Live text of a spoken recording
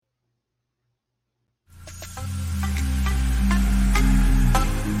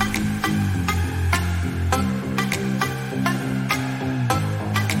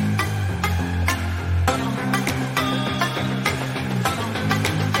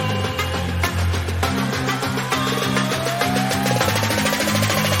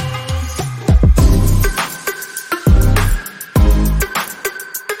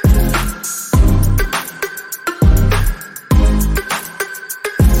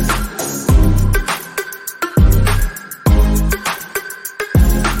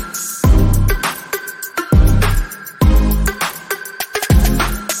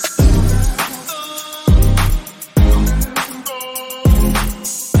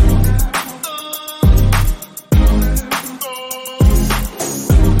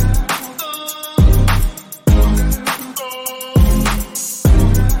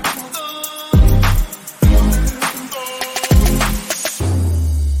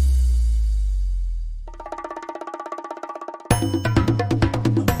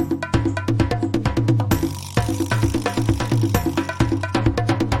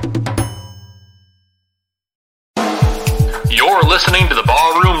listening to the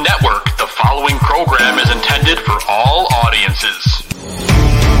Ballroom Network. The following program is intended for all audiences.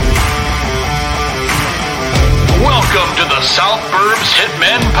 Welcome to the South Burbs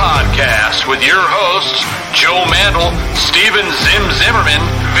Hitmen Podcast with your hosts, Joe Mandel, Steven Zim Zimmerman,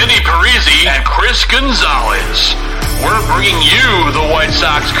 Vinny Parisi, and Chris Gonzalez. We're bringing you the White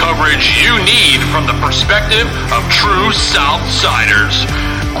Sox coverage you need from the perspective of true Southsiders.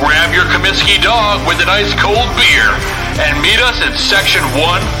 Grab your Comiskey dog with an ice cold beer and meet us in section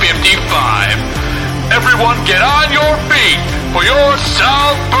 155. Everyone get on your feet for your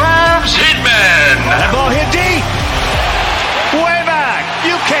South Burbs Hitmen. That ball hit deep. Way back.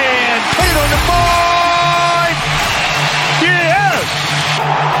 You can put it on the board. Yes.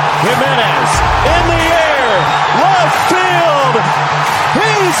 Jimenez in the air. Left field.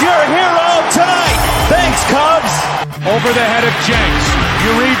 He's your hero tonight. Thanks, Cubs. Over the head of Jenks.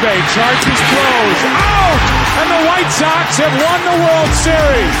 Uribe charges, throws. Out! And the White Sox have won the World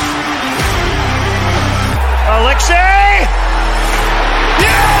Series. Alexei!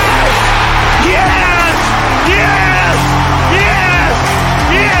 Yes! Yes! Yes! Yes!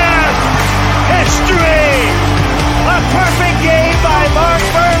 Yes! History! A perfect game by Mark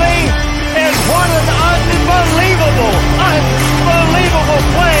Buehrle, and what an unbelievable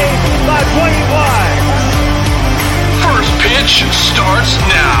play by Dwayne Wise. First pitch starts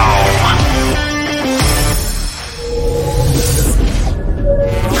now.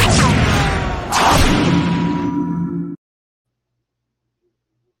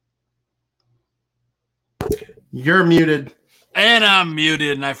 You're muted. And I'm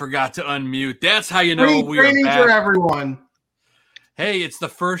muted, and I forgot to unmute. That's how you know Free we are training back. for everyone. Hey, it's the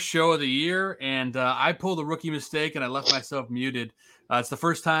first show of the year, and I pulled a rookie mistake, and I left myself muted. It's the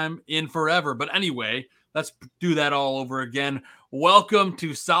first time in forever. But anyway, let's do that all over again. Welcome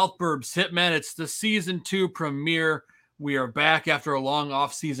to South Burbs Hitmen. It's the Season 2 premiere. We are back after a long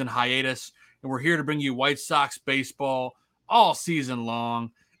off-season hiatus, and we're here to bring you White Sox baseball all season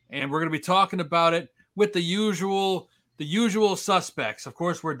long. And we're going to be talking about it with the usual suspects. Of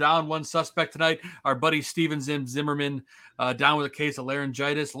course, we're down one suspect tonight. Our buddy Steven Zimmerman, down with a case of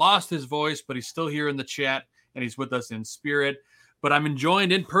laryngitis, lost his voice, but he's still here in the chat, and he's with us in spirit. But I'm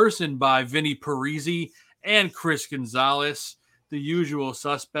joined in person by Vinny Parisi and Chris Gonzalez, the usual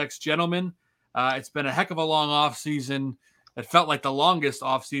suspects. Gentlemen, it's been a heck of a long offseason. It felt like the longest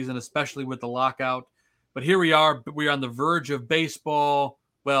offseason, especially with the lockout. But here we are. We're on the verge of baseball,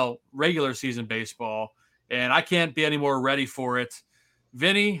 well, regular season baseball, and I can't be any more ready for it.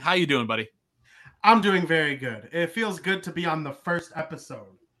 Vinny, how you doing, buddy? I'm doing very good. It feels good to be on the first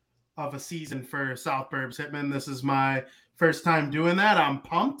episode of a season for South Burbs Hitmen. This is my first time doing that. I'm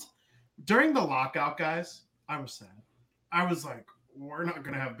pumped. During the lockout, guys, I was sad. I was like, we're not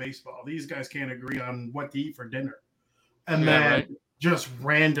going to have baseball. These guys can't agree on what to eat for dinner. And then just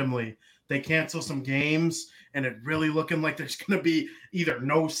randomly, they cancel some games, and it really looking like there's going to be either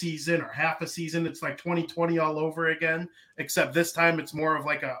no season or half a season. It's like 2020 all over again, except this time it's more of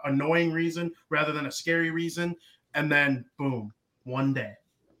like a annoying reason rather than a scary reason. And then, boom, one day,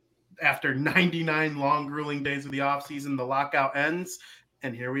 after 99 long, grueling days of the offseason, the lockout ends,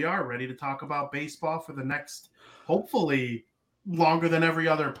 and here we are, ready to talk about baseball for the next, hopefully, longer than every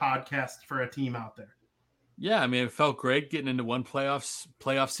other podcast for a team out there. Yeah, I mean, it felt great getting into one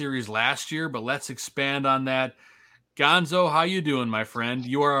playoff series last year, but let's expand on that. Gonzo, how you doing, my friend?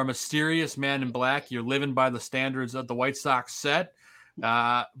 You are a mysterious man in black. You're living by the standards of the White Sox set.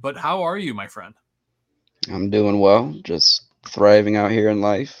 But how are you, my friend? I'm doing well, just thriving out here in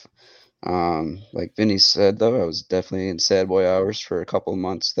life. Like Vinny said, though, I was definitely in sad boy hours for a couple of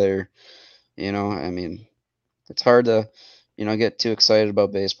months there. You know, I mean, it's hard to, get too excited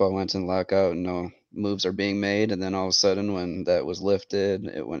about baseball when it's in lockout and no moves are being made. And then all of a sudden, when that was lifted,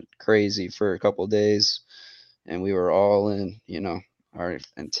 it went crazy for a couple of days and we were all in, our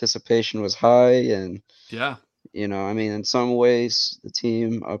anticipation was high. And, yeah, I mean, in some ways the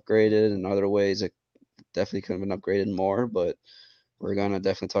team upgraded, in other ways it definitely could have been upgraded more, but we're going to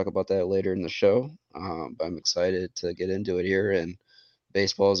definitely talk about that later in the show. But I'm excited to get into it here, and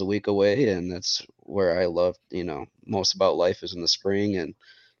baseball is a week away, and that's where I love, most about life is in the spring, and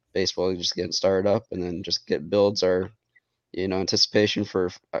baseball is just getting started up, and then just builds our, anticipation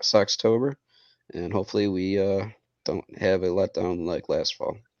for Soxtober, and hopefully we don't have a letdown like last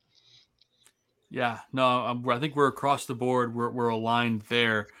fall. Yeah, no, I think we're across the board. We're aligned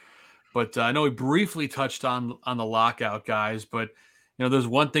there. But I know we briefly touched on the lockout, guys, but there's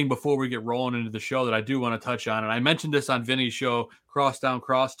one thing before we get rolling into the show that I do want to touch on. And I mentioned this on Vinny's show, Crosstown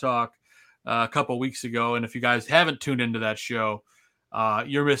Crosstalk, a couple weeks ago. And if you guys haven't tuned into that show,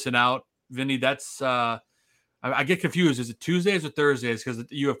 you're missing out. Vinny, that's I get confused. Is it Tuesdays or Thursdays? Because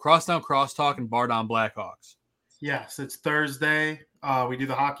you have Crosstown Crosstalk and Bar Down Blackhawks. Yes, it's Thursday. We do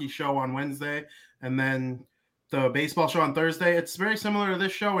the hockey show on Wednesday, and then the baseball show on Thursday. It's very similar to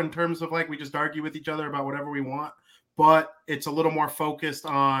this show in terms of like we just argue with each other about whatever we want, but it's a little more focused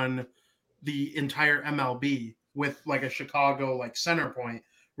on the entire MLB with like a Chicago like center point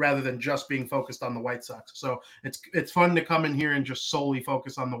rather than just being focused on the White Sox. So it's fun to come in here and just solely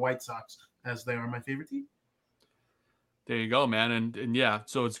focus on the White Sox as they are my favorite team. There you go, man. And yeah,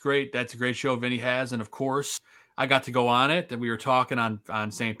 so it's great. That's a great show Vinny has. And of course, I got to go on it. And we were talking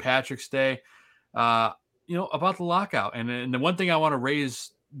on St. Patrick's Day, about the lockout. And the one thing I want to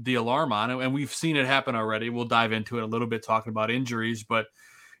raise the alarm on, and we've seen it happen already. We'll dive into it a little bit talking about injuries, but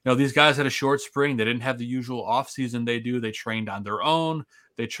these guys had a short spring. They didn't have the usual off season they do. They trained on their own.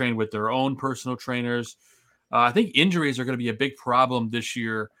 They trained with their own personal trainers. I think injuries are going to be a big problem this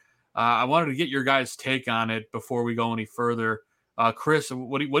year. I wanted to get your guys' take on it before we go any further. Chris,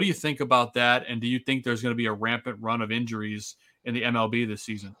 what do you think about that? And do you think there's going to be a rampant run of injuries in the MLB this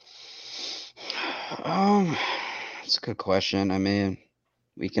season? It's a good question. I mean,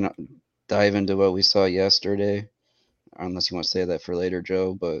 we can dive into what we saw yesterday, unless you want to say that for later,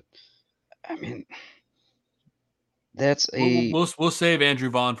 Joe. But I mean, that's we'll save Andrew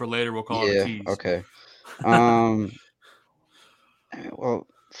Vaughn for later. We'll call it a tease. Okay. Well,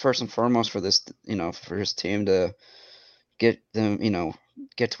 first and foremost, for this, for his team to get them,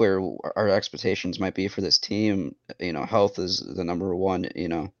 get to where our expectations might be for this team, health is the number one,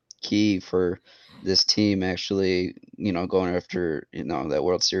 key for this team actually, going after, that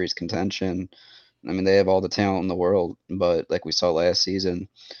World Series contention. I mean, they have all the talent in the world, but like we saw last season,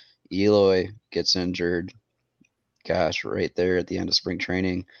 Eloy gets injured, right there at the end of spring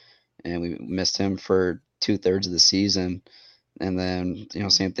training, and we missed him for 2/3 of the season. And then,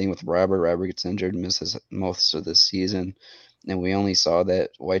 same thing with Robert. Robert gets injured, misses most of the season. And we only saw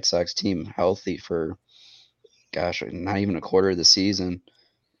that White Sox team healthy for, not even a quarter of the season.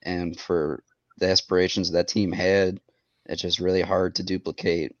 And for the aspirations that team had, it's just really hard to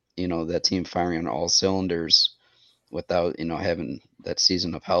duplicate, that team firing on all cylinders without, having that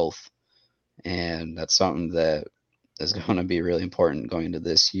season of health. And that's something that is going to be really important going into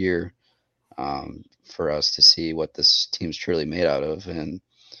this year. For us to see what this team's truly made out of. And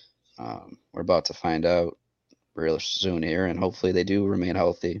we're about to find out real soon here, and hopefully they do remain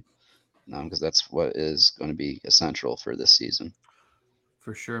healthy, because that's what is going to be essential for this season.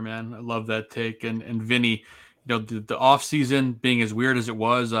 For sure, man. I love that take. And Vinny, the off season being as weird as it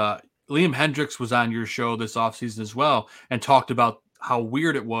was, Liam Hendriks was on your show this off season as well and talked about how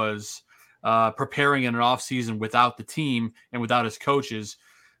weird it was preparing in an off season without the team and without his coaches.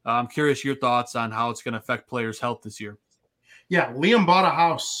 I'm curious your thoughts on how it's going to affect players' health this year. Yeah, Liam bought a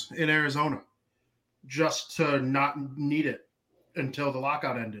house in Arizona just to not need it until the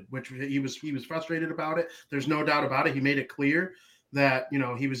lockout ended, which he was frustrated about it. There's no doubt about it. He made it clear that,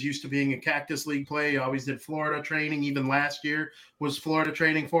 he was used to being a Cactus League play. He always did Florida training. Even last year was Florida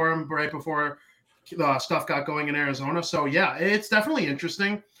training for him right before stuff got going in Arizona. So, yeah, it's definitely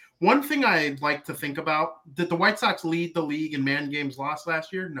interesting. One thing I'd like to think about, did the White Sox lead the league in man games lost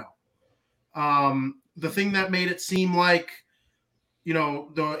last year? No. The thing that made it seem like,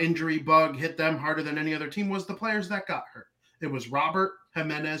 the injury bug hit them harder than any other team was the players that got hurt. It was Robert,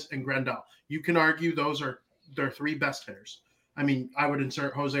 Jimenez, and Grandal. You can argue those are their three best hitters. I mean, I would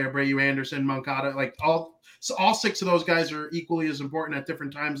insert Jose Abreu, Anderson, Moncada. Like all six of those guys are equally as important at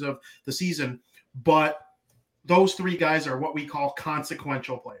different times of the season. But those three guys are what we call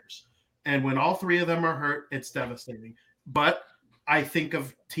consequential players. And when all three of them are hurt, it's devastating. But I think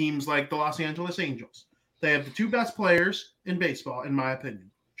of teams like the Los Angeles Angels. They have the two best players in baseball, in my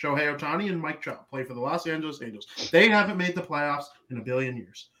opinion. Shohei Ohtani and Mike Trout play for the Los Angeles Angels. They haven't made the playoffs in a billion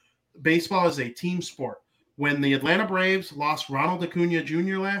years. Baseball is a team sport. When the Atlanta Braves lost Ronald Acuna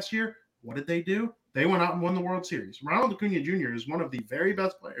Jr. last year, what did they do? They went out and won the World Series. Ronald Acuna Jr. is one of the very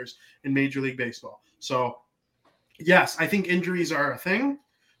best players in Major League Baseball. So, yes, I think injuries are a thing.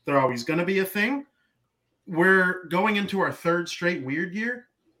 They're always going to be a thing. We're going into our third straight weird year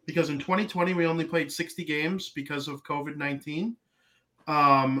because in 2020 we only played 60 games because of COVID-19.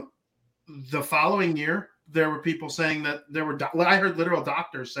 The following year, there were people saying that I heard literal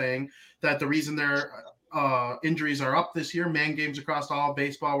doctors saying that the reason their injuries are up this year, man games across all of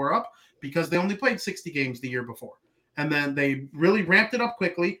baseball were up because they only played 60 games the year before. And then they really ramped it up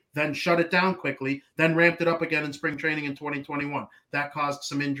quickly, then shut it down quickly, then ramped it up again in spring training in 2021. That caused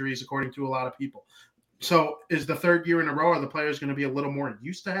some injuries, according to a lot of people. So is the third year in a row, are the players going to be a little more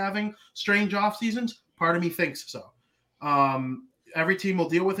used to having strange off seasons? Part of me thinks so. every team will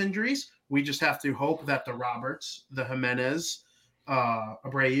deal with injuries. We just have to hope that the Roberts, the Jimenez,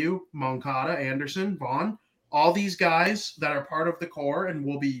 Abreu, Moncada, Anderson, Vaughn, all these guys that are part of the core and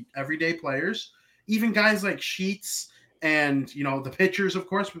will be everyday players, even guys like Sheets and, the pitchers, of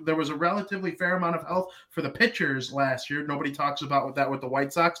course, there was a relatively fair amount of health for the pitchers last year. Nobody talks about that with the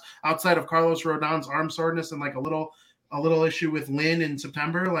White Sox outside of Carlos Rodon's arm soreness and like a little issue with Lynn in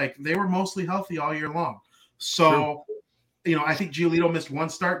September. Like they were mostly healthy all year long. So, I think Giolito missed one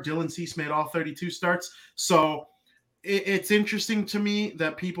start. Dylan Cease made all 32 starts. So it's interesting to me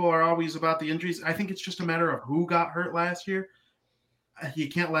that people are always about the injuries. I think it's just a matter of who got hurt last year. You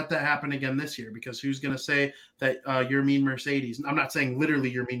can't let that happen again this year, because who's going to say that Yermin Mercedes, I'm not saying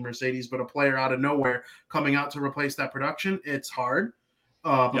literally Yermin Mercedes, but a player out of nowhere coming out to replace that production. It's hard.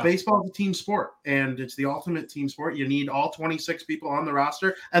 But baseball is a team sport, and it's the ultimate team sport. You need all 26 people on the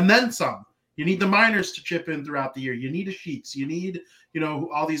roster and then some. You need the minors to chip in throughout the year. You need a Sheets. You need,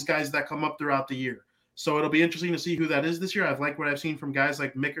 all these guys that come up throughout the year. So it'll be interesting to see who that is this year. I've liked what I've seen from guys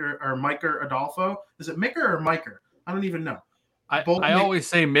like Miker Adolfo. Is it Miker or Miker? I don't even know. I always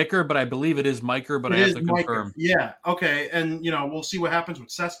say Miker, but I believe it is Miker, but I have to confirm. Yeah, okay. And, we'll see what happens with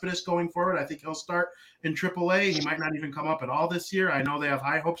Cespedes going forward. I think he'll start in AAA. He might not even come up at all this year. I know they have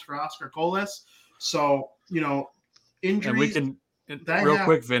high hopes for Oscar Colas. So, injuries. And we can, real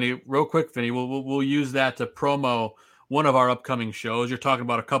quick, Vinny, we'll use that to promo one of our upcoming shows. You're talking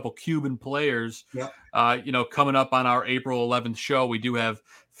about a couple Cuban players, coming up on our April 11th show. We do have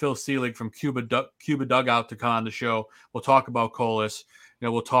Phil Seelig from Cuba Dugout to come on the show. We'll talk about Colas.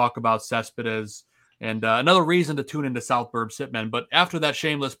 We'll talk about Cespedes, and another reason to tune into South Burbs Hitmen. But after that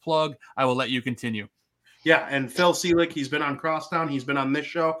shameless plug, I will let you continue. Yeah, and Phil Seelig, he's been on Crosstown. He's been on this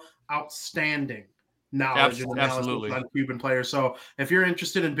show. Outstanding knowledge and analysis on Cuban players. So if you're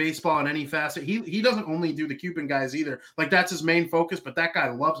interested in baseball in any facet, he doesn't only do the Cuban guys either. Like that's his main focus, but that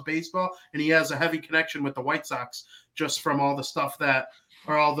guy loves baseball, and he has a heavy connection with the White Sox just from all the stuff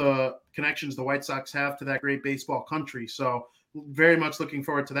all the connections the White Sox have to that great baseball country. So very much looking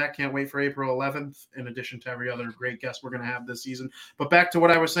forward to that. Can't wait for April 11th, in addition to every other great guest we're going to have this season. But back to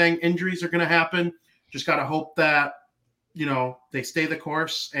what I was saying, injuries are going to happen. Just got to hope that, they stay the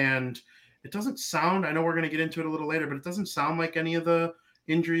course. And it doesn't sound, I know we're going to get into it a little later, but it doesn't sound like any of the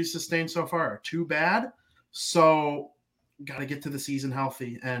injuries sustained so far are too bad. So got to get to the season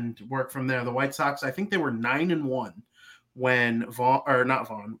healthy and work from there. The White Sox, I think they were 9-1 when they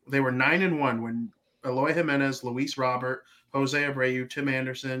were 9-1 when Eloy Jimenez, Luis Robert, Jose Abreu, Tim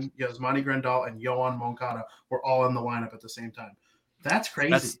Anderson, Yasmani Grandal, and Yohan Moncada were all in the lineup at the same time. That's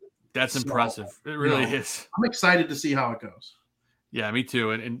crazy. That's impressive. It really is. I'm excited to see how it goes. Yeah, me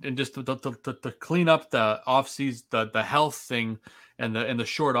too. And just to clean up the offseason, the health thing and the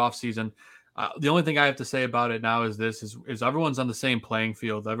short offseason. The only thing I have to say about it now is everyone's on the same playing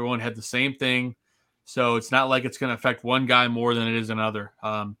field. Everyone had the same thing. So it's not like it's going to affect one guy more than it is another.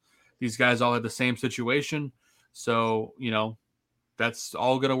 These guys all had the same situation. So, that's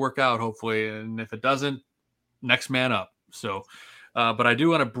all going to work out, hopefully. And if it doesn't, next man up. So, but I do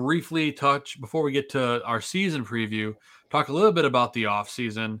want to briefly touch, before we get to our season preview, talk a little bit about the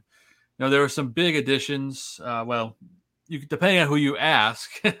offseason. There were some big additions. Depending on who you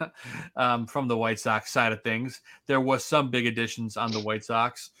ask from the White Sox side of things, there was some big additions on the White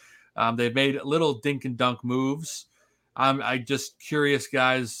Sox. They've made little dink and dunk moves. I'm just curious,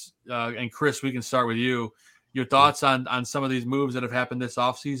 guys, and Chris, we can start with you. Your thoughts on some of these moves that have happened this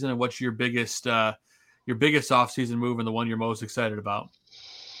offseason, and what's your biggest offseason move and the one you're most excited about?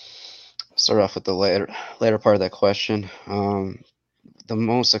 Start off with the later part of that question. The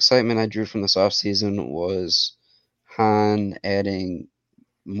most excitement I drew from this offseason was Han adding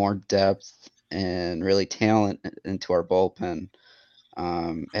more depth and really talent into our bullpen.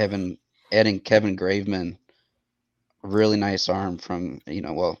 Adding Kevin Graveman, really nice arm from,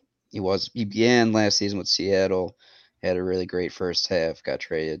 he began last season with Seattle, had a really great first half, got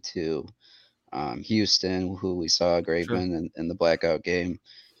traded to Houston, who we saw Graveman in the blackout game.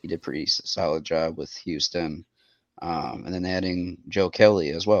 He did a pretty solid job with Houston. And then adding Joe Kelly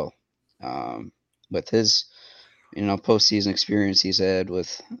as well. With his, postseason experience he's had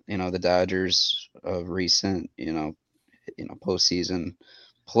with, the Dodgers of recent, postseason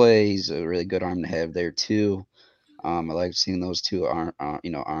play. He's a really good arm to have there too. I like seeing those two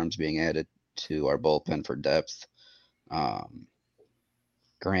arms being added to our bullpen for depth.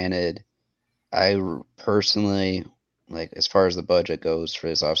 Granted, I personally, as far as the budget goes for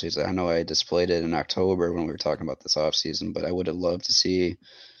this offseason, I know I displayed it in October when we were talking about this offseason, but I would have loved to see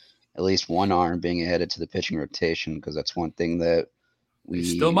at least one arm being added to the pitching rotation, because that's one thing that we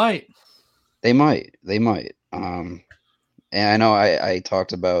still might. They might. And I know I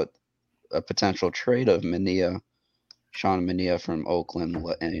talked about a potential trade of Sean Mania from Oakland,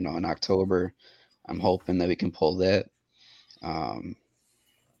 and in October. I'm hoping that we can pull that.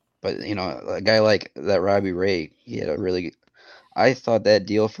 But a guy like that Robbie Ray, he had a really. I thought that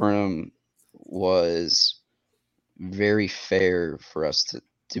deal for him was very fair for us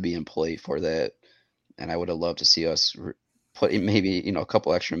to be in play for that, and I would have loved to see us put in maybe a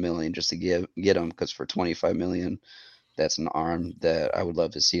couple extra million just to get him, because for 25 million, that's an arm that I would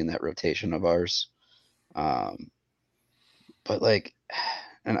love to see in that rotation of ours. But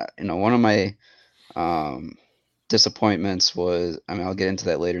one of my disappointments was, I'll get into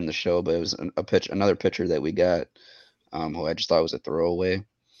that later in the show, but it was another pitcher that we got, who I just thought was a throwaway.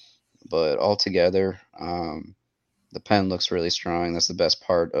 But altogether, the pen looks really strong. That's the best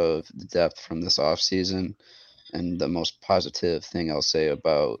part of the depth from this offseason, and the most positive thing I'll say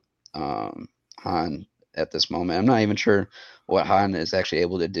about Hahn at this moment. I'm not even sure what Hahn is actually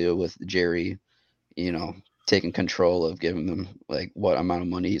able to do with Jerry, taking control of giving them what amount of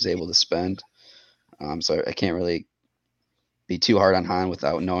money he's able to spend. So I can't really be too hard on Hahn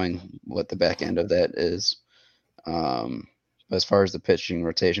without knowing what the back end of that is. But as far as the pitching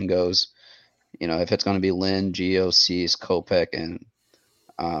rotation goes, if it's going to be Lynn, Gio, Cease, Kopech, and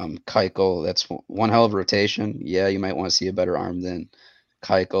Keuchel, that's one hell of a rotation. Yeah, you might want to see a better arm than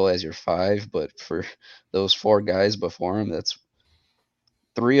Keuchel as your 5, but for those 4 guys before him, that's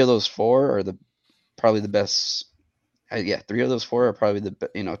 3 of those 4 are probably the best. 3 of those 4 are probably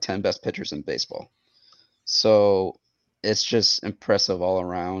the 10 best pitchers in baseball. So it's just impressive all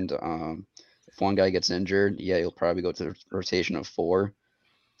around. If one guy gets injured, you'll probably go to the rotation of 4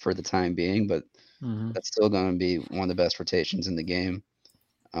 for the time being, but that's still going to be one of the best rotations in the game.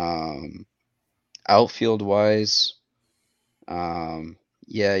 Outfield wise,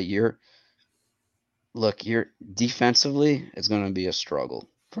 you're defensively, it's going to be a struggle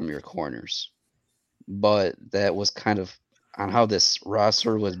from your corners, but that was kind of on how this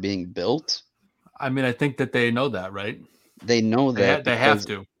roster was being built. I think that they know that, right? They know that they have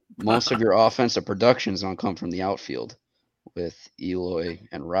to. Most of your offensive production is going to come from the outfield with Eloy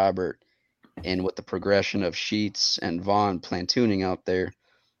and Robert, and with the progression of Sheets and Vaughn plantooning out there.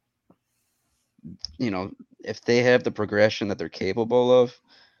 If they have the progression that they're capable of,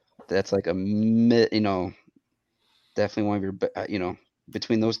 that's like definitely one of your,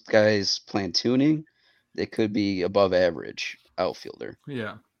 between those guys plantooning, they could be above average outfielder.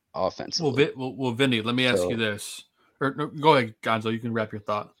 Yeah. Offensively. Well, Vinny, let me ask you this. Or no, go ahead, Gonzo. You can wrap your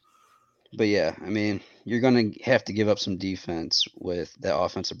thought. But yeah, you're going to have to give up some defense with that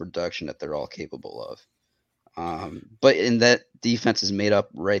offensive production that they're all capable of. But in that defense is made up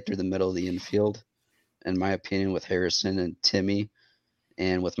right through the middle of the infield, in my opinion, with Harrison and Timmy,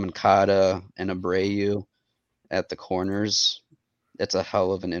 and with Moncada and Abreu at the corners. It's a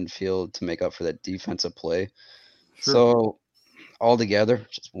hell of an infield to make up for that defensive play. Sure. So altogether,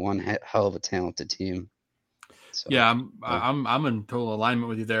 just one hell of a talented team. So, yeah, I'm in total alignment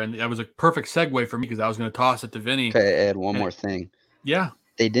with you there, and that was a perfect segue for me because I was going to toss it to Vinny. Okay, add one more thing. Yeah,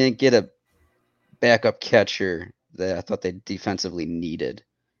 they didn't get a backup catcher that I thought they defensively needed.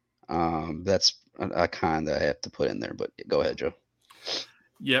 That's a con that I have to put in there. But go ahead, Joe.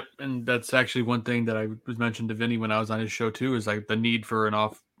 Yep, and that's actually one thing that I was mentioned to Vinny when I was on his show too, is like the need for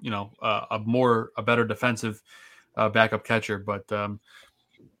a better defensive backup catcher. But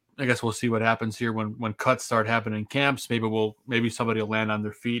I guess we'll see what happens here when cuts start happening in camps. Maybe somebody will land on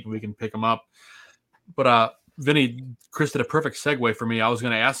their feet and we can pick them up. But Vinny, Chris did a perfect segue for me. I was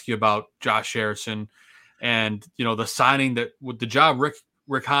going to ask you about Josh Harrison and the signing that with the job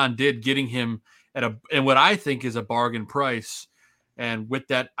Rick Hahn did, getting him at what I think is a bargain price, and with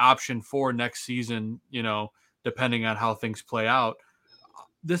that option for next season, depending on how things play out.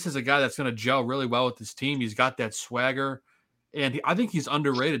 This is a guy that's going to gel really well with this team. He's got that swagger. And I think he's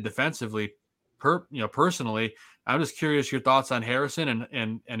underrated defensively. Personally, I'm just curious your thoughts on Harrison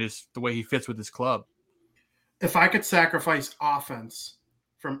and the way he fits with his club. If I could sacrifice offense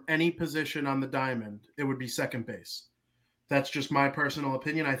from any position on the diamond, it would be second base. That's just my personal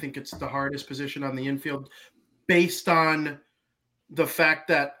opinion. I think it's the hardest position on the infield, based on the fact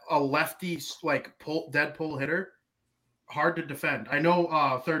that a lefty dead pull hitter, hard to defend. I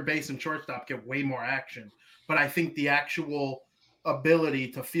know third base and shortstop get way more action. But I think the actual ability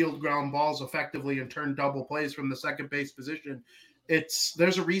to field ground balls effectively and turn double plays from the second base position,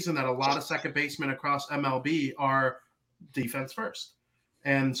 there's a reason that a lot of second basemen across MLB are defense first.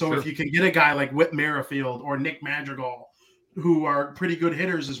 And so If you can get a guy like Whit Merrifield or Nick Madrigal, who are pretty good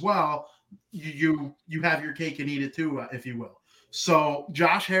hitters as well, you have your cake and eat it too, if you will. So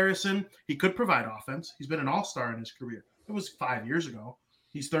Josh Harrison, he could provide offense. He's been an all-star in his career. It was 5 years ago.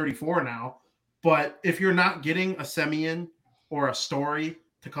 He's 34 now. But if you're not getting a Semien or a Story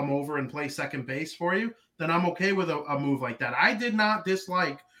to come over and play second base for you, then I'm okay with a move like that. I did not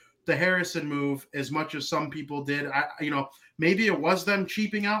dislike the Harrison move as much as some people did. Maybe it was them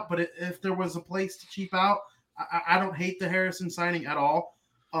cheaping out, but if there was a place to cheap out, I don't hate the Harrison signing at all.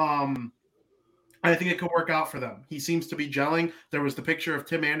 I think it could work out for them. He seems to be gelling. There was the picture of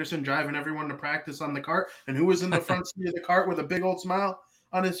Tim Anderson driving everyone to practice on the cart, and who was in the front seat of the cart with a big old smile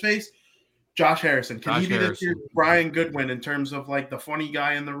on his face? Josh Harrison. Can he be this year's Brian Goodwin in terms of like the funny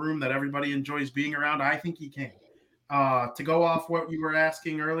guy in the room that everybody enjoys being around? I think he can. To go off what you were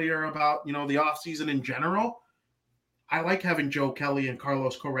asking earlier about, the offseason in general, I like having Joe Kelly and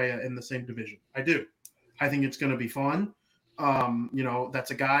Carlos Correa in the same division. I do. I think it's going to be fun.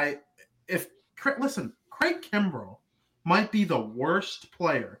 That's a guy. Listen, Craig Kimbrell might be the worst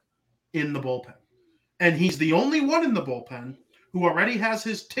player in the bullpen. And he's the only one in the bullpen who already has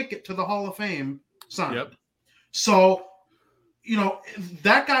his ticket to the Hall of Fame signed. Yep. So,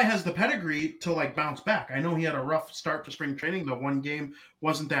 that guy has the pedigree to like bounce back. I know he had a rough start to spring training. The one game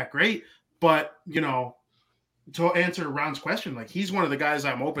wasn't that great, but to answer Ron's question, like he's one of the guys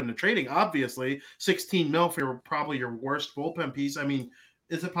I'm open to trading. Obviously, 16 mil for probably your worst bullpen piece. I mean,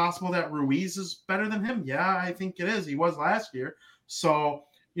 is it possible that Ruiz is better than him? Yeah, I think it is. He was last year. So,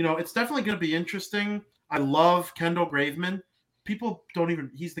 it's definitely going to be interesting. I love Kendall Graveman. People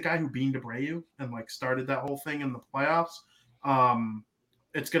he's the guy who beamed Abreu and like started that whole thing in the playoffs.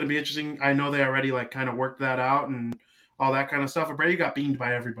 It's going to be interesting. I know they already like kind of worked that out and all that kind of stuff. Abreu got beamed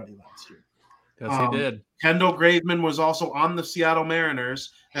by everybody last year. Yes, he did. Kendall Graveman was also on the Seattle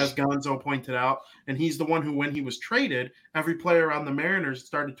Mariners, as Gonzo pointed out, and he's the one who, when he was traded, every player on the Mariners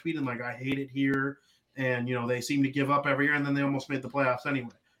started tweeting like, I hate it here, and, they seem to give up every year, and then they almost made the playoffs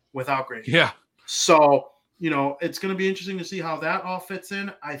anyway without Graveman. Yeah. So, it's going to be interesting to see how that all fits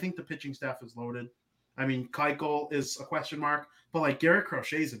in. I think the pitching staff is loaded. I mean, Keuchel is a question mark, but like Garrett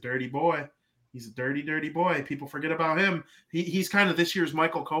Crochet's a dirty boy. He's a dirty, dirty boy. People forget about him. He's kind of this year's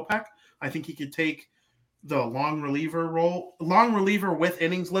Michael Kopech. I think he could take the long reliever with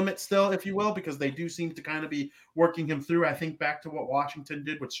innings limit still, if you will, because they do seem to kind of be working him through. I think back to what Washington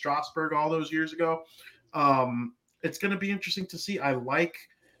did with Strasburg all those years ago. It's going to be interesting to see. I like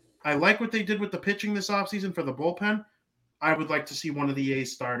what they did with the pitching this offseason for the bullpen. I would like to see one of the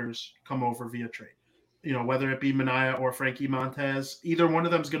A's starters come over via trade. Whether it be Minaya or Frankie Montez, either one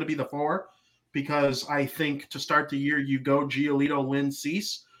of them is going to be the 4, because I think to start the year, you go Giolito, Lynn,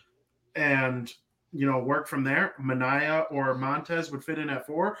 Cease, and work from there. Minaya or Montez would fit in at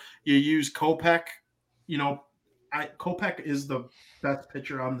 4. You use Kopech. Kopech is the best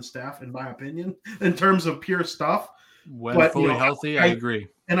pitcher on the staff, in my opinion, in terms of pure stuff. When fully healthy, I agree.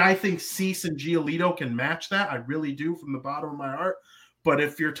 And I think Cease and Giolito can match that. I really do, from the bottom of my heart. But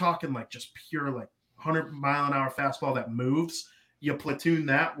if you're talking like just pure like 100-mile-an-hour fastball that moves, you platoon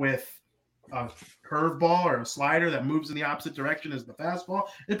that with a curveball or a slider that moves in the opposite direction as the fastball,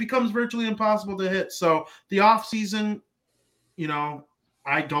 it becomes virtually impossible to hit. So the offseason,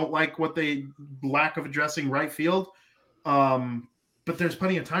 I don't like what they lack of addressing right field. But there's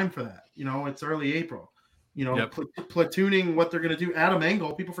plenty of time for that. It's early April. Platooning what they're going to do. Adam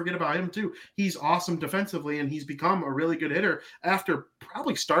Engel, people forget about him too. He's awesome defensively, and he's become a really good hitter after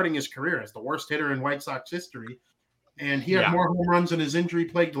probably starting his career as the worst hitter in White Sox history. And he had more home runs in his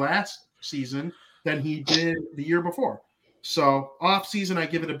injury-plagued last season than he did the year before. So off season, I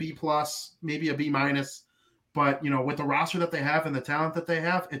give it a B+, maybe a B-. But, with the roster that they have and the talent that they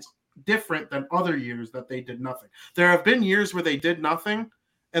have, it's different than other years that they did nothing. There have been years where they did nothing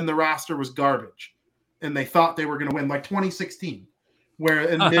and the roster was garbage and they thought they were going to win, like 2016, where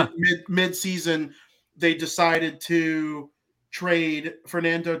in mid-season they decided to trade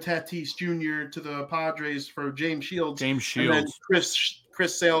Fernando Tatis Jr. to the Padres for James Shields. And then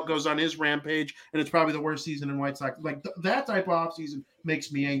Chris Sale goes on his rampage, and it's probably the worst season in White Sox. Like that type of offseason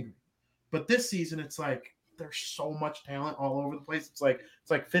makes me angry. But this season, it's like there's so much talent all over the place. It's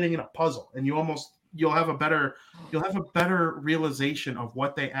like fitting in a puzzle, and you'll have a better realization of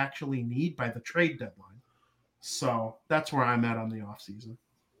what they actually need by the trade deadline. So that's where I'm at on the offseason.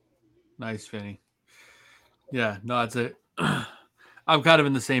 Nice, Vinny. Yeah, no, it's I'm kind of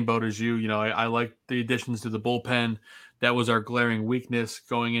in the same boat as you. I like the additions to the bullpen. That was our glaring weakness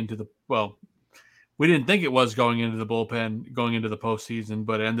going into we didn't think it was going into the bullpen, going into the postseason,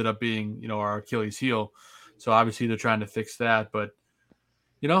 but it ended up being, our Achilles heel. So obviously they're trying to fix that. But,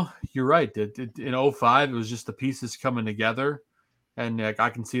 you're right. In 2005, it was just the pieces coming together. And I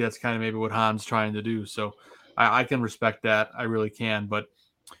can see that's kind of maybe what Han's trying to do. So I can respect that. I really can. But,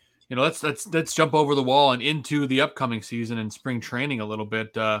 let's jump over the wall and into the upcoming season and spring training a little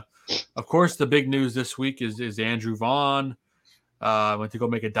bit. Of course, the big news this week is Andrew Vaughn went to go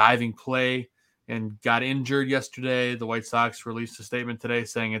make a diving play and got injured yesterday. The White Sox released a statement today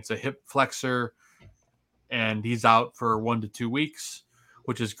saying it's a hip flexor, and he's out for 1 to 2 weeks,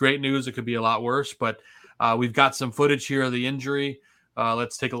 which is great news. It could be a lot worse, but we've got some footage here of the injury.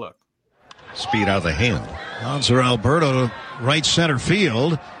 Let's take a look. Speed out of the hand. Hanser Alberto to right center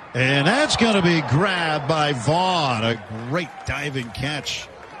field, and that's going to be grabbed by Vaughn. A great diving catch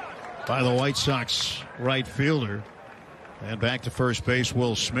by the White Sox right fielder. And back to first base,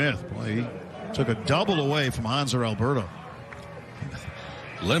 Will Smith. Boy, he took a double away from Hanser Alberto.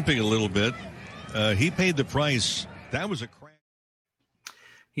 Limping a little bit. He paid the price. That was a crack.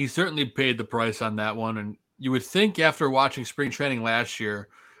 He certainly paid the price on that one. And you would think after watching spring training last year,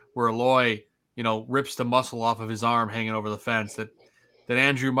 where Eloy, rips the muscle off of his arm hanging over the fence, that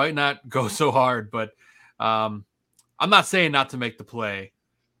Andrew might not go so hard. But I'm not saying not to make the play,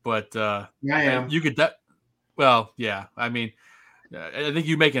 but I am. You could well, yeah. I mean, I think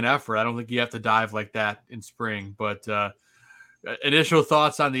you make an effort. I don't think you have to dive like that in spring. But initial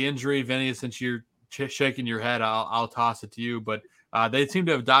thoughts on the injury, Vinny, since you're shaking your head, I'll toss it to you. But they seem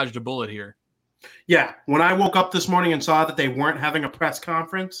to have dodged a bullet here. Yeah. When I woke up this morning and saw that they weren't having a press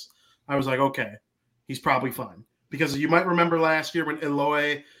conference, I was like, okay, he's probably fine. Because you might remember last year when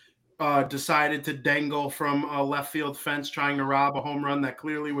Eloy decided to dangle from a left field fence trying to rob a home run that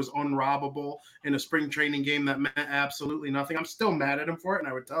clearly was unrobbable in a spring training game that meant absolutely nothing. I'm still mad at him for it, and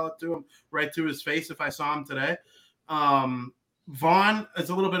I would tell it to him right to his face if I saw him today. Vaughn is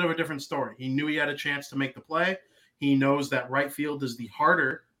a little bit of a different story. He knew he had a chance to make the play. He knows that right field is the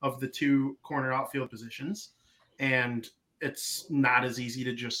harder of the two corner outfield positions, and it's not as easy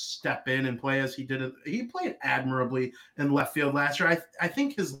to just step in and play as he did. He played admirably in left field last year. I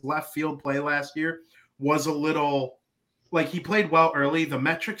think his left field play last year was a little like he played well early. The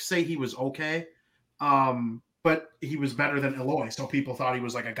metrics say he was okay, but he was better than Eloy, so people thought he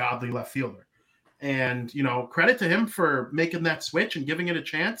was like a godly left fielder. And, credit to him for making that switch and giving it a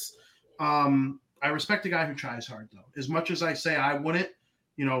chance. I respect a guy who tries hard, though. As much as I say I wouldn't,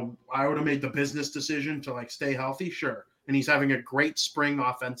 I would have made the business decision to stay healthy, sure. And he's having a great spring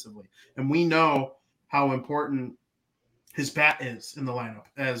offensively. And we know how important his bat is in the lineup.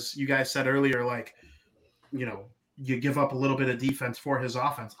 As you guys said earlier, you give up a little bit of defense for his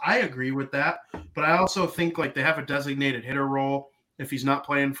offense. I agree with that. But I also think they have a designated hitter role if he's not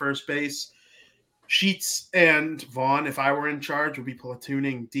playing first base. Sheets and Vaughn, if I were in charge, would be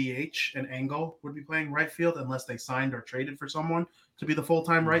platooning DH, and Engel would be playing right field unless they signed or traded for someone to be the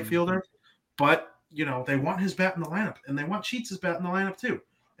full-time right fielder. But, they want his bat in the lineup, and they want Sheets' bat in the lineup too.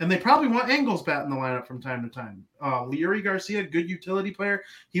 And they probably want Engel's bat in the lineup from time to time. Leury Garcia, good utility player.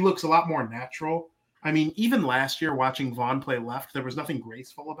 He looks a lot more natural. I mean, even last year watching Vaughn play left, there was nothing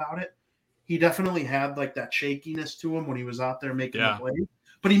graceful about it. He definitely had that shakiness to him when he was out there making the plays.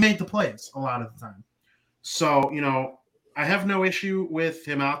 But he made the plays a lot of the time. So, I have no issue with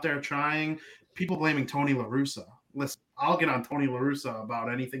him out there trying. People blaming Tony La Russa. Listen, I'll get on Tony La Russa about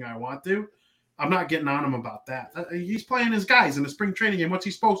anything I want to. I'm not getting on him about that. He's playing his guys in the spring training game. What's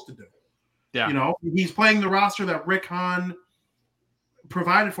he supposed to do? Yeah. He's playing the roster that Rick Hahn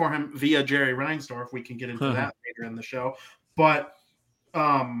provided for him via Jerry Reinsdorf. We can get into that later in the show. But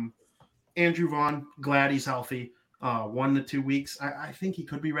Andrew Vaughn, glad he's healthy. 1 to 2 weeks. I think he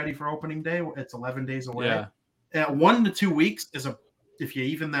could be ready for opening day. It's 11 days away. Yeah. 1 to 2 weeks if you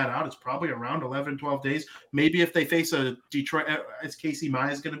even that out, it's probably around 11, 12 days. Maybe if they face a Detroit, is Casey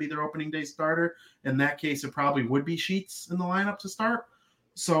Mize going to be their opening day starter? In that case, it probably would be Sheets in the lineup to start.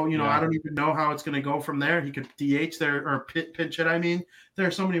 So, I don't even know how it's going to go from there. He could DH there or pinch it. I mean, there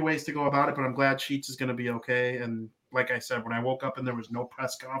are so many ways to go about it, but I'm glad Sheets is going to be okay. And like I said, when I woke up and there was no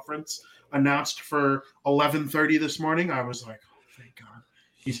press conference announced for 11:30 this morning, I was like, oh, thank God.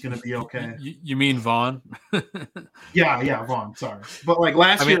 He's going to be okay. You mean Vaughn? Yeah, Vaughn. Sorry, but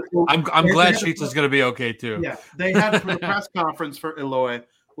last year, I'm glad Sheets is going to be okay too. Yeah, they had the press conference for Eloy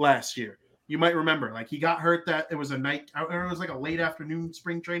last year. You might remember, he got hurt that it was a night, or it was a late afternoon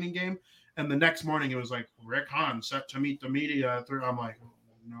spring training game, and the next morning it was Rick Hahn set to meet the media. I'm like, oh,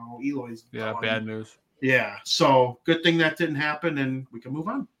 no, Eloy's gone. Bad news. Yeah, so good thing that didn't happen, and we can move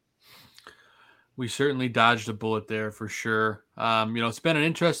on. We certainly dodged a bullet there for sure. It's been an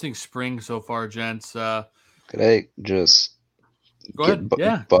interesting spring so far, gents. Could I just go ahead?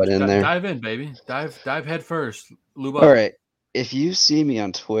 Butt in there. Dive in, baby. Dive head first. Lube up. All right. If you see me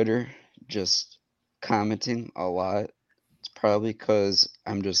on Twitter just commenting a lot, it's probably because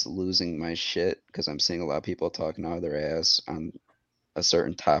I'm just losing my shit because I'm seeing a lot of people talking out of their ass on a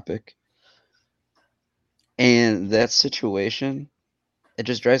certain topic. And that situation, it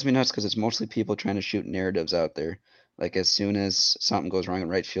just drives me nuts because it's mostly people trying to shoot narratives out there. Like as soon as something goes wrong in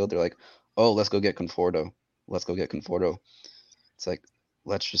right field, they're like, "Oh, let's go get Conforto. Let's go get Conforto." It's like,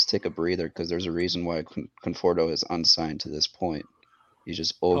 let's just take a breather because there's a reason why Conforto is unsigned to this point. He's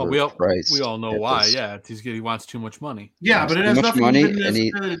just overpriced. We all know why. Yeah, he wants too much money. Yeah, but it has nothing even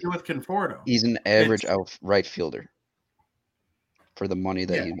necessarily to do with Conforto. He's an average right fielder for the money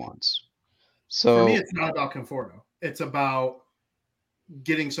that he wants. So for me, it's not about Conforto. It's about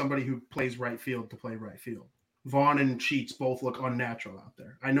getting somebody who plays right field to play right field. Vaughn and Sheets both look unnatural out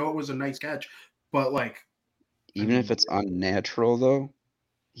there. I know it was a nice catch, but even if it's unnatural though,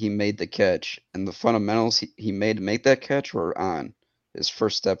 he made the catch, and the fundamentals he made to make that catch were on. His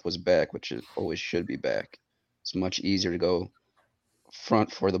first step was back, which always should be back. It's much easier to go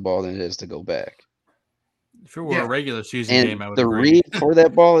front for the ball than it is to go back. If it were a regular season game, I would agree. Read for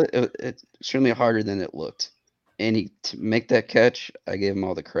that ball, it's extremely harder than it looked. And to make that catch, I gave him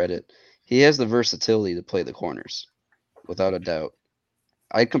all the credit. He has the versatility to play the corners, without a doubt.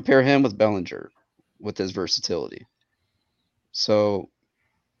 I compare him with Bellinger with his versatility. So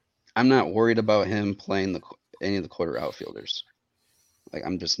I'm not worried about him playing any of the quarter outfielders.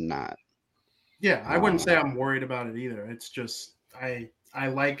 I'm just not. Yeah, I wouldn't say I'm worried about it either. It's just I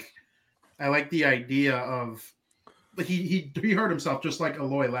like the idea of he hurt himself just like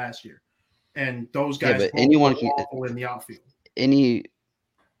Eloy last year, and those guys. But anyone can in the outfield. Any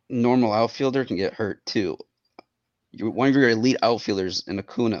normal outfielder can get hurt too. One of your elite outfielders in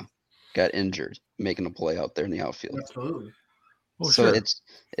Acuna got injured making a play out there in the outfield. Absolutely. Well, so it's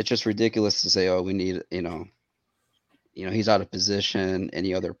just ridiculous to say, oh, we need he's out of position.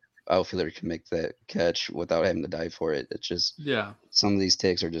 Any other outfielder can make that catch without having to dive for it. It's just some of these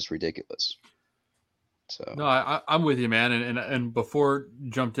takes are just ridiculous. So no, I'm with you, man. And before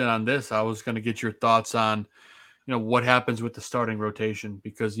jumped in on this, I was going to get your thoughts on what happens with the starting rotation,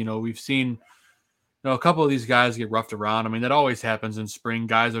 because we've seen a couple of these guys get roughed around. I mean, that always happens in spring.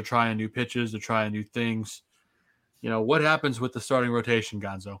 Guys are trying new pitches, they're trying new things. What happens with the starting rotation,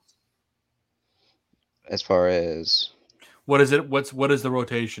 Gonzo? As far as what is it? What is the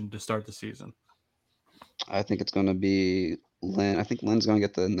rotation to start the season? I think it's going to be Lynn. I think Lynn's going to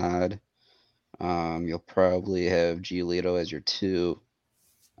get the nod. You'll probably have Giolito as your 2,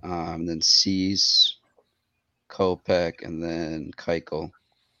 then Cease, Kopech, and then Keuchel.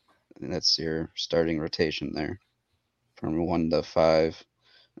 And that's your starting rotation there from 1 to 5.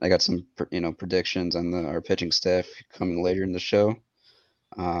 I got some predictions on our pitching staff coming later in the show.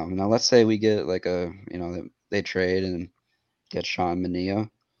 Now let's say we get they trade and get Sean Manaea.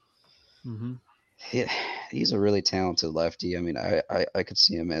 Mm-hmm. He's a really talented lefty. I mean, I could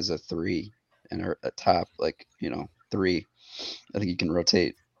see him as a 3 and a top 3. I think you can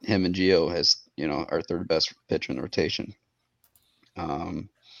rotate him and Gio as our third best pitcher in the rotation.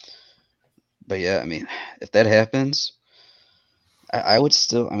 But yeah, I mean, if that happens, I would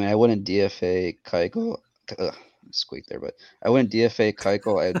still. I mean, I wouldn't DFA Keuchel. Squeak there, but I wouldn't DFA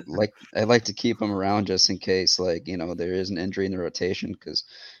Keuchel. I'd like to keep him around just in case, there is an injury in the rotation, because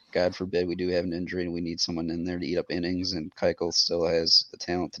God forbid we do have an injury and we need someone in there to eat up innings, and Keuchel still has the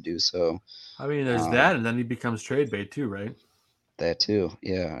talent to do so. I mean, there's that, and then he becomes trade bait too, right? That too,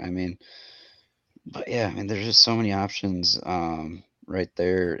 yeah. I mean, but yeah, I mean, there's just so many options right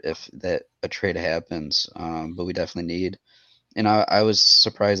there if a trade happens. But we definitely need. And I was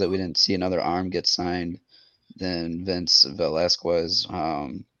surprised that we didn't see another arm get signed than Vince Velasquez,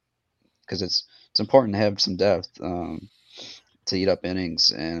 because it's important to have some depth to eat up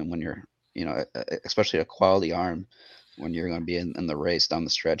innings, and when you're especially a quality arm when you're going to be in the race down the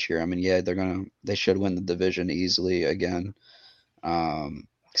stretch here. I mean, yeah, they should win the division easily again,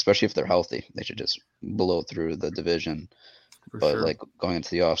 especially if they're healthy. They should just blow through the division. But sure, going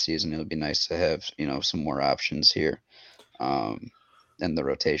into the offseason, it would be nice to have some more options here in the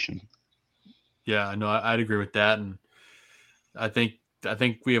rotation. Yeah, no, I'd agree with that, and I think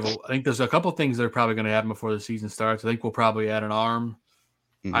there's a couple things that are probably going to happen before the season starts. I think we'll probably add an arm.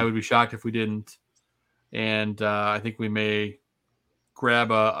 Mm-hmm. I would be shocked if we didn't, and I think we may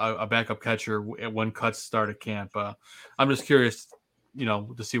grab a backup catcher when cuts start at camp. I'm just curious,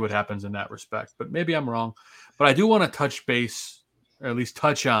 to see what happens in that respect. But maybe I'm wrong. But I do want to touch base, or at least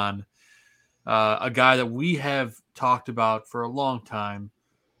touch on a guy that we have talked about for a long time.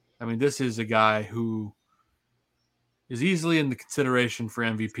 I mean, this is a guy who is easily in the consideration for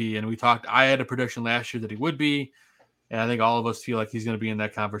MVP. And I had a prediction last year that he would be, and I think all of us feel like he's going to be in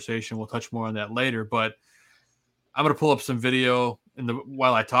that conversation. We'll touch more on that later, but I'm going to pull up some video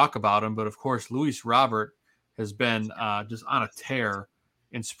while I talk about him. But of course, Luis Robert has been just on a tear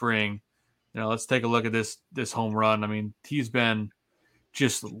in spring. Let's take a look at this home run. I mean, he's been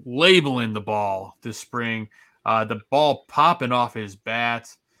just labeling the ball this spring. The ball popping off his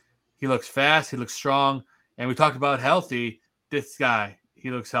bat. He looks fast. He looks strong. And we talked about healthy. This guy, he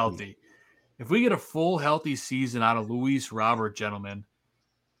looks healthy. If we get a full healthy season out of Luis Robert, gentlemen,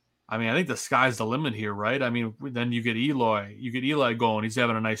 I mean, I think the sky's the limit here, right? I mean, then you get Eloy. You get Eli going. He's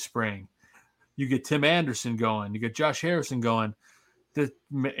having a nice spring. You get Tim Anderson going. You get Josh Harrison going.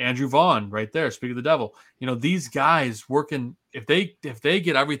 Andrew Vaughn right there. Speak of the devil. These guys working. If they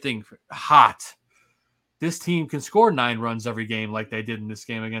get everything hot, this team can score 9 runs every game like they did in this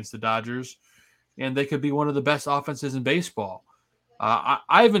game against the Dodgers, and they could be one of the best offenses in baseball.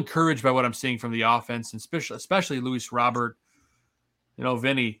 I'm encouraged by what I'm seeing from the offense, and especially Luis Robert.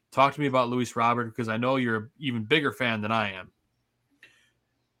 Vinny, talk to me about Luis Robert, because I know you're an even bigger fan than I am.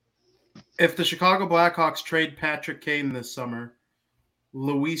 If the Chicago Blackhawks trade Patrick Kane this summer,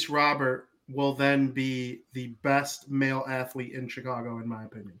 Luis Robert will then be the best male athlete in Chicago, in my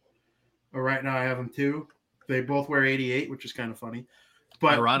opinion. But right now I have them 2. They both wear 88, which is kind of funny.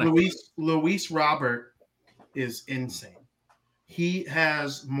 But Luis Robert is insane. He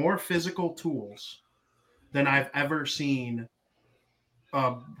has more physical tools than I've ever seen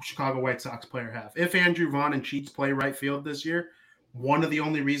a Chicago White Sox player have. If Andrew Vaughn and Sheets play right field this year, one of the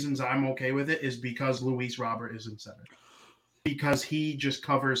only reasons I'm okay with it is because Luis Robert is in center. Because he just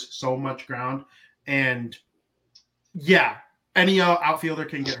covers so much ground. And yeah, any outfielder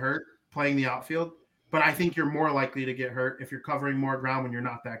can get hurt playing the outfield, but I think you're more likely to get hurt if you're covering more ground when you're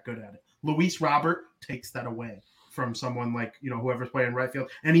not that good at it. Luis Robert takes that away from someone like, whoever's playing right field,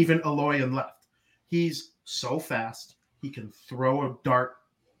 and even Eloy in left. He's so fast. He can throw a dart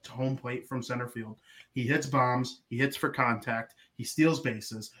to home plate from center field. He hits bombs. He hits for contact. He steals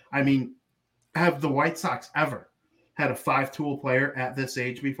bases. I mean, have the White Sox ever had a 5-tool player at this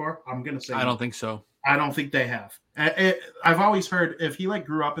age before? I'm going to say I don't think so. I don't think they have. I've always heard if he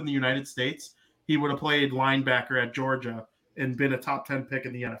grew up in the United States, he would have played linebacker at Georgia and been a top 10 pick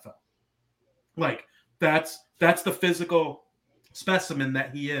in the NFL. That's the physical specimen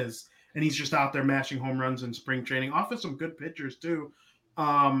that he is. And he's just out there mashing home runs in spring training. Off of some good pitchers too.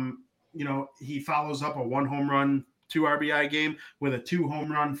 He follows up a 1 home run, 2 RBI game with a 2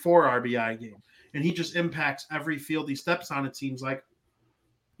 home run, 4 RBI game. And he just impacts every field he steps on, it seems like.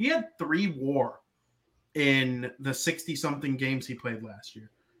 He had 3 WAR in the 60-something games he played last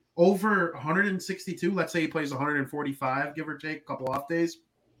year. Over 162, let's say he plays 145, give or take, a couple off days.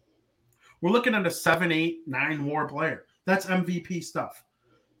 We're looking at a 7, 8, 9 WAR player. That's MVP stuff.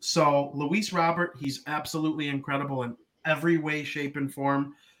 So Luis Robert, he's absolutely incredible in every way, shape, and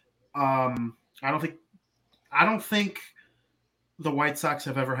form. I don't think the White Sox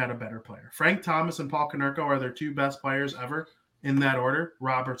have ever had a better player. Frank Thomas and Paul Konerko are their 2 best players ever in that order.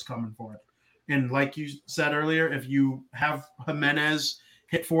 Robert's coming for it. And like you said earlier, if you have Jimenez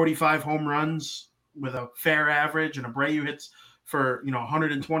hit 45 home runs with a fair average, and Abreu hits for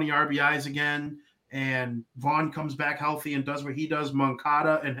 120 RBIs again, and Vaughn comes back healthy and does what he does,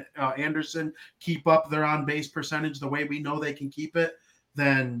 Moncada and Anderson keep up their on-base percentage the way we know they can keep it,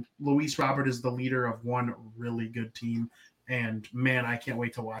 then Luis Robert is the leader of one really good team. And, man, I can't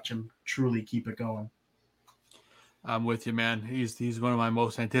wait to watch him truly keep it going. I'm with you, man. He's one of my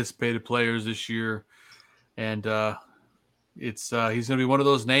most anticipated players this year. And he's going to be one of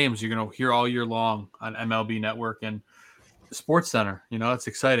those names you're going to hear all year long on MLB Network and Sports Center. It's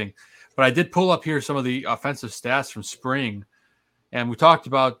exciting. But I did pull up here some of the offensive stats from spring. And we talked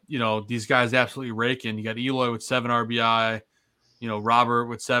about, these guys absolutely raking. You got Eloy with 7 RBI, Robert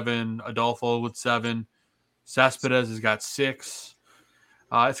with 7, Adolfo with 7. Cespedes has got 6.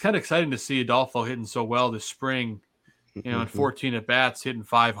 It's kind of exciting to see Adolfo hitting so well this spring, in 14 at-bats, hitting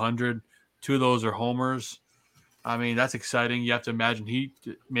 500. 2 of those are homers. I mean, that's exciting. You have to imagine he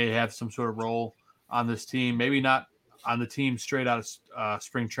may have some sort of role on this team. Maybe not on the team straight out of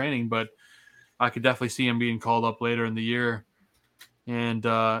spring training, but I could definitely see him being called up later in the year. And,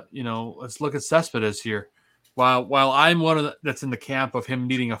 let's look at Cespedes here. While I'm one that's in the camp of him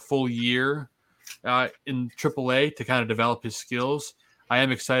needing a full year in AAA to kind of develop his skills, I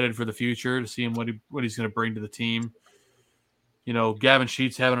am excited for the future to see him what he's going to bring to the team. Gavin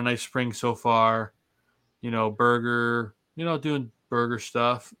Sheets having a nice spring so far. Berger, doing Berger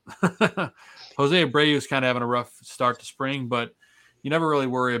stuff. Jose Abreu is kind of having a rough start to spring, but you never really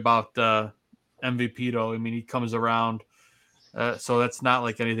worry about MVP, though. I mean, he comes around, so that's not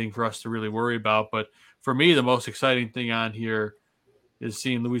like anything for us to really worry about. But for me, the most exciting thing on here is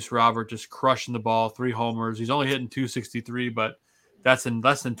seeing Luis Robert just crushing the ball, 3 homers. He's only hitting 263, but that's in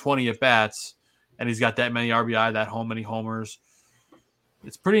less than 20 at-bats. and he's got that many RBI, many homers.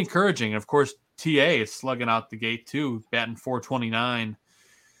 It's pretty encouraging. And of course, TA is slugging out the gate too, batting .429.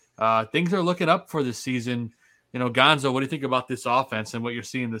 Things are looking up for this season. Gonzo, what do you think about this offense and what you're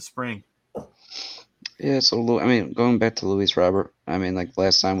seeing this spring? Yeah, so going back to Luis Robert, like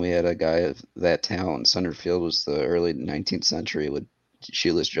last time we had a guy of that talent in center field was the early 19th century with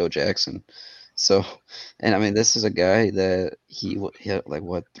Shoeless Joe Jackson. So, and this is a guy that he hit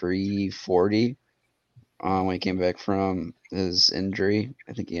 340 when he came back from his injury.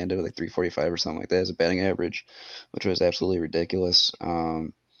 I think he ended with 345 or something like that as a batting average, which was absolutely ridiculous.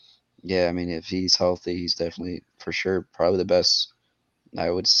 If he's healthy, he's definitely for sure probably the best. I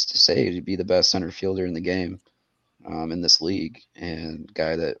would say he'd be the best center fielder in the game in this league, and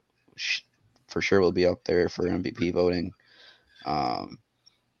guy that for sure will be up there for MVP voting.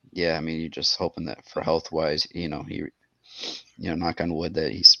 You're just hoping that for health-wise, he knock on wood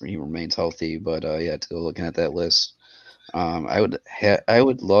that he remains healthy. But to go looking at that list, I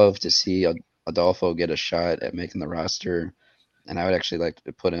would love to see Adolfo get a shot at making the roster, and I would actually like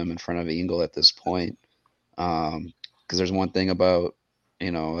to put him in front of Engel at this point, because there's one thing about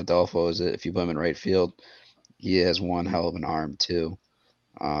Adolfo is that if you put him in right field, he has one hell of an arm too.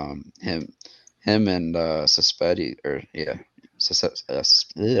 Him and Cespedes,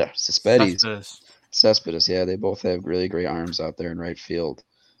 they both have really great arms out there in right field.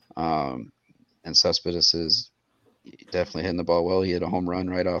 And Cespedes is definitely hitting the ball well. He hit a home run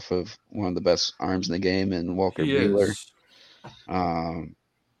right off of one of the best arms in the game, and Walker Buehler. All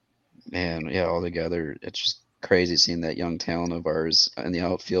together, it's just crazy seeing that young talent of ours in the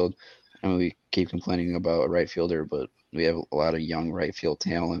outfield. We keep complaining about a right fielder, but we have a lot of young right field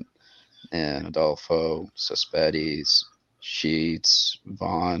talent. And Adolfo, Cespedes, Sheets,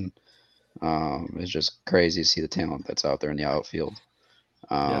 Vaughn. It's just crazy to see the talent that's out there in the outfield.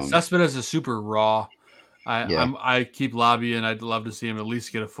 Cespedes is super raw. I keep lobbying. I'd love to see him at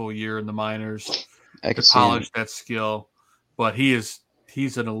least get a full year in the minors to polish that skill. But he's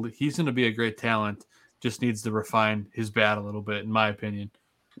going to be a great talent. Just needs to refine his bat a little bit, in my opinion.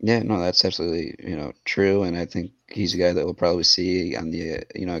 Yeah, no, that's absolutely true, and I think he's a guy that we'll probably see on the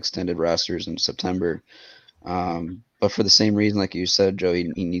extended rosters in September. But for the same reason, like you said, Joe,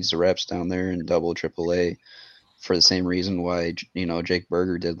 he needs the reps down there in Double AAA. For the same reason why Jake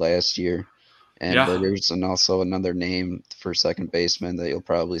Berger did last year, and Berger's also another name for second baseman that you'll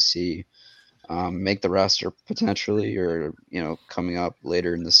probably see make the roster potentially, or coming up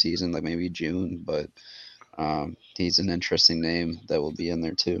later in the season, like maybe June. But he's an interesting name that will be in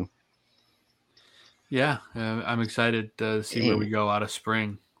there too. Yeah, I'm excited to see where we go out of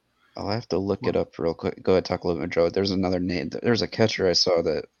spring. I'll have to look it up real quick. Go ahead, talk a little bit, Joe. There's another name. There's a catcher I saw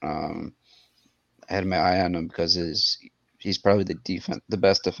that I had my eye on him because he's probably the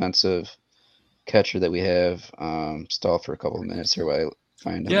best defensive catcher that we have. Stall for a couple of minutes here while I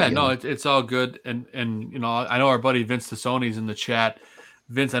find him. Yeah, no, it's all good. And I know our buddy Vince Tassoni's in the chat.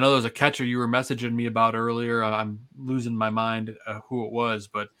 Vince, I know there's a catcher you were messaging me about earlier. I'm losing my mind who it was,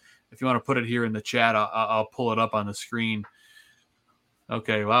 but if you want to put it here in the chat, I'll pull it up on the screen.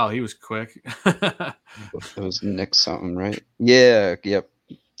 Okay, wow, he was quick. It was Nick something, right? Yeah, yep.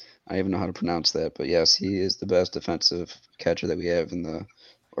 I even know how to pronounce that, but yes, he is the best defensive catcher that we have in the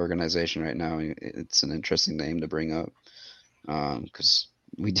organization right now. It's an interesting name to bring up because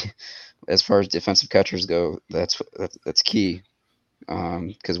as far as defensive catchers go, that's key.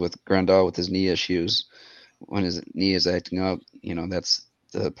 Because with Grandal, with his knee issues, when his knee is acting up, that's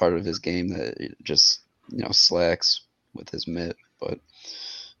the part of his game that it just slacks with his mitt. But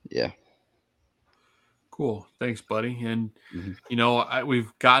yeah. Cool. Thanks, buddy. And,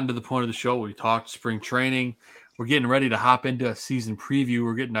 we've gotten to the point of the show. We talked spring training. We're getting ready to hop into a season preview.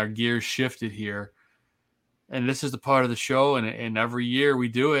 We're getting our gears shifted here. And this is the part of the show. And every year we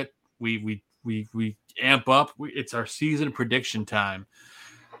do it. We amp up. It's our season prediction time.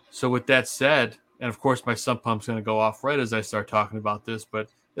 So with that said, and of course my sump pump's going to go off right as I start talking about this, but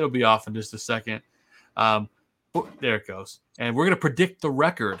it'll be off in just a second. There it goes. And we're going to predict the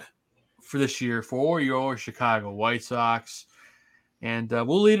record for this year for your Chicago White Sox. And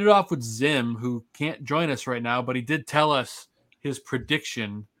we'll lead it off with Zim, who can't join us right now, but he did tell us his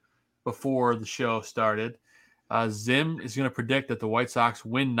prediction before the show started. Zim is going to predict that the White Sox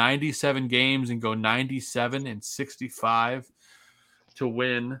win 97 games and go 97-65 to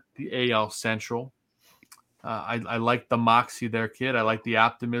win the AL Central. I like the moxie there, kid. I like the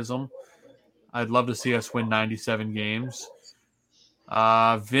optimism. I'd love to see us win 97 games.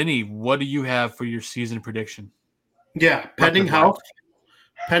 Vinny, what do you have for your season prediction? Yeah, pending health.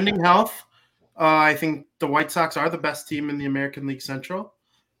 I think the White Sox are the best team in the American League Central.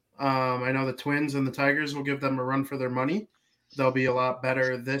 I know the Twins and the Tigers will give them a run for their money. They'll be a lot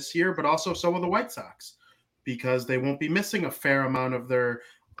better this year, but also so will the White Sox because they won't be missing a fair amount of their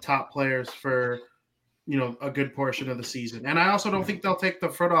top players for a good portion of the season. And I also don't think they'll take the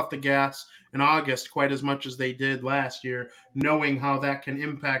foot off the gas in August quite as much as they did last year, knowing how that can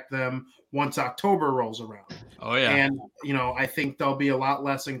impact them once October rolls around. Oh, yeah. And, I think they'll be a lot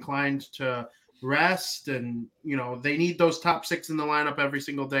less inclined to rest. And, they need those top 6 in the lineup every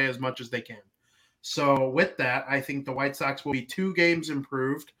single day as much as they can. So with that, I think the White Sox will be 2 games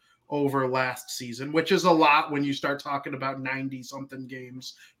improved over last season, which is a lot when you start talking about 90-something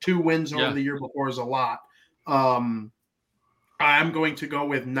games. 2 wins over the year before is a lot. I'm going to go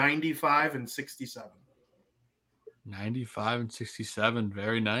with 95 and 67. 95 and 67.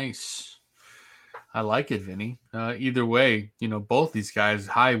 Very nice. I like it, Vinny. Either way, both these guys,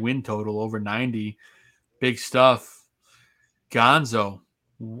 high win total, over 90. Big stuff. Gonzo.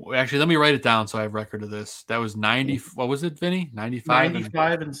 Actually, let me write it down so I have record of this. That was 90. What was it, Vinny? 95?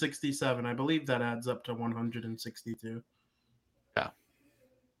 95 and 67. I believe that adds up to 162. Yeah.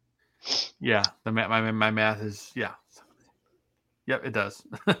 Yeah. My math is, yeah. Yep, it does.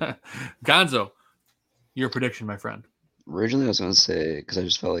 Gonzo, your prediction, my friend. Originally, I was going to say, because I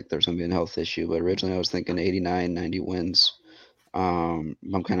just felt like there's going to be a health issue, but originally I was thinking 89, 90 wins. I'm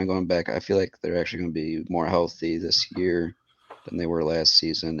kind of going back. I feel like they're actually going to be more healthy this year than they were last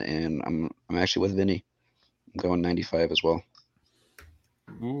season, and I'm actually with Vinny. I'm going 95 as well.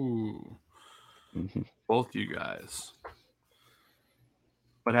 Ooh. Mm-hmm. Both you guys.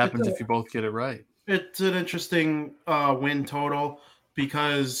 What happens if you both get it right? It's an interesting win total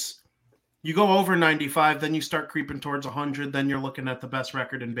because you go over 95, then you start creeping towards 100, then you're looking at the best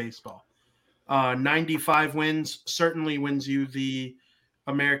record in baseball. 95 wins certainly wins you the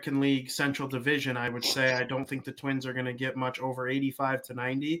American League Central Division, I would say. I don't think the Twins are going to get much over 85 to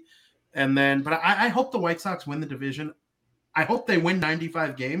 90. But I hope the White Sox win the division. I hope they win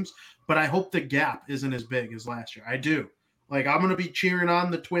 95 games, but I hope the gap isn't as big as last year. I do. I'm going to be cheering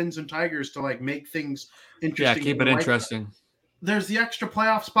on the Twins and Tigers to make things interesting. Yeah, keep it interesting. There's the extra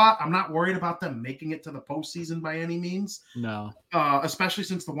playoff spot. I'm not worried about them making it to the postseason by any means. No. Especially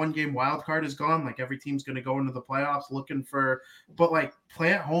since the 1-game wild card is gone. Every team's going to go into the playoffs looking for – but,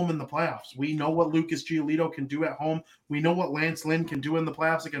 play at home in the playoffs. We know what Lucas Giolito can do at home. We know what Lance Lynn can do in the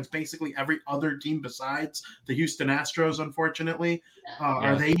playoffs against basically every other team besides the Houston Astros, unfortunately.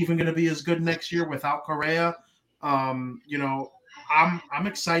 Are they even going to be as good next year without Correa? I'm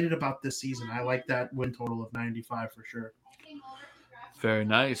excited about this season. I like that win total of 95 for sure. Very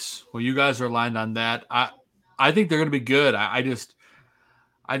nice. Well, you guys are aligned on that. I think they're going to be good. I just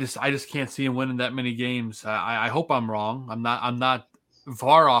can't see them winning that many games. I hope I'm wrong. I'm not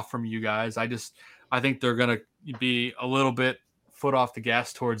far off from you guys. I think they're going to be a little bit foot off the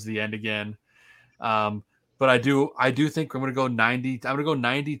gas towards the end again. But I do think I'm going to go 90. I'm going to go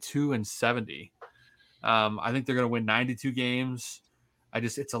 92 and 70. I think they're going to win 92 games.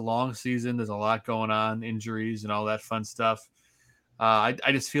 It's a long season. There's a lot going on, injuries and all that fun stuff. I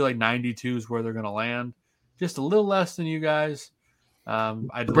just feel like 92 is where they're going to land. Just a little less than you guys.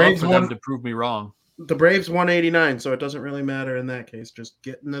 I'd love for them to prove me wrong. The Braves 189, so it doesn't really matter in that case. Just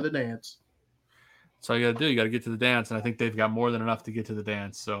get into the dance. That's all you got to do. You got to get to the dance, and I think they've got more than enough to get to the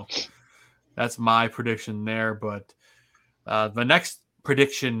dance. So that's my prediction there. But the next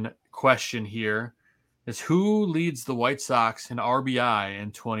prediction question here is who leads the White Sox in RBI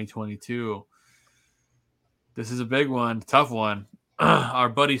in 2022? This is a big one, tough one. Our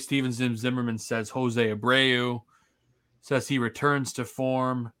buddy Steven Zimmerman says Jose Abreu, says he returns to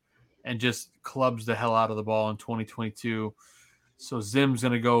form and just clubs the hell out of the ball in 2022. So Zim's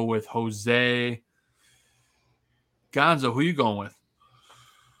going to go with Jose. Gonzo, who are you going with?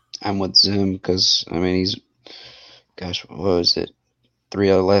 I'm with Zim because, he's, what was it? 3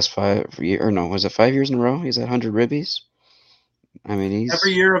 out of the last 5 years, or no, was it 5 years in a row? He's at 100 ribbies. He's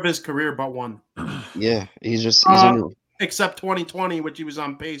every year of his career but one. Yeah, he's except 2020, which he was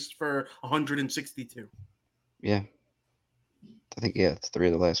on pace for 162. Yeah, I think 3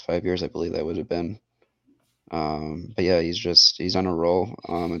 of the last 5 years, I believe that would have been. But yeah, he's on a roll.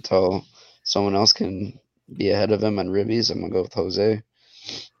 Until someone else can be ahead of him on ribbies, I'm gonna go with Jose.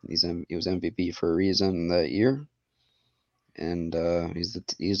 He was MVP for a reason that year, and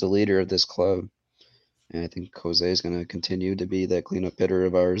he's the leader of this club. And I think Jose is going to continue to be that cleanup hitter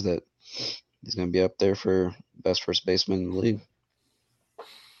of ours that he's going to be up there for best first baseman in the league.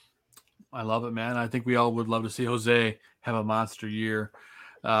 I love it, man. I think we all would love to see Jose have a monster year.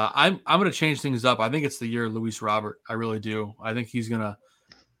 I'm going to change things up. I think it's the year of Luis Robert. I really do. I think he's going to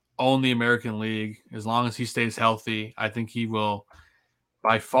own the American League as long as he stays healthy. I think he will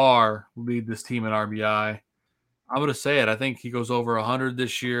by far lead this team in RBI. I'm going to say it. I think he goes over 100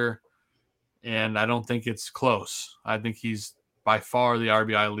 this year, and I don't think it's close. I think he's by far the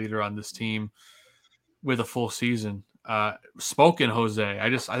RBI leader on this team with a full season. Spoken Jose.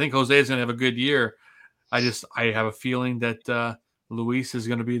 I think Jose is going to have a good year. I have a feeling that Luis is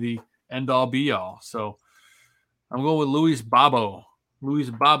going to be the end-all, be-all. So I'm going with Luis Babo. Luis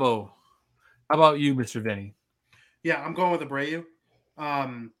Babo. How about you, Mr. Vinny? Yeah, I'm going with Abreu.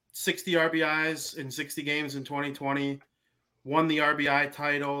 60 RBIs in 60 games in 2020. Won the RBI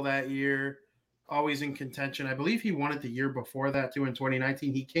title that year. Always in contention. I believe he won it the year before that, too, in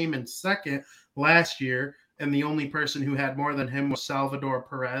 2019. He came in second last year, and the only person who had more than him was Salvador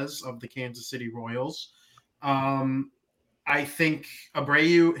Perez of the Kansas City Royals. I think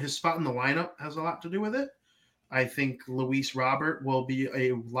Abreu, his spot in the lineup has a lot to do with it. I think Luis Robert will be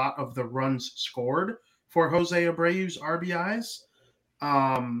a lot of the runs scored for Jose Abreu's RBIs.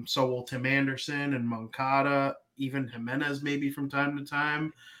 So will Tim Anderson and Moncada, even Jimenez maybe from time to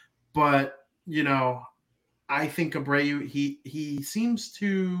time. But, I think Abreu, he seems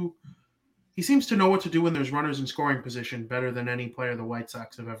to know what to do when there's runners in scoring position better than any player the White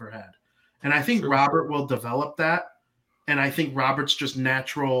Sox have ever had. And I think Robert will develop that. And I think Robert's just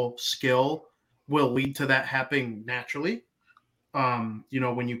natural skill will lead to that happening naturally. When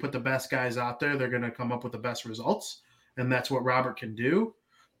you put the best guys out there, they're going to come up with the best results. And that's what Robert can do.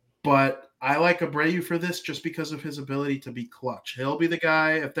 But I like Abreu for this just because of his ability to be clutch. He'll be the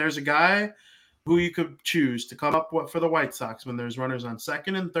guy. If there's a guy who you could choose to come up for the White Sox when there's runners on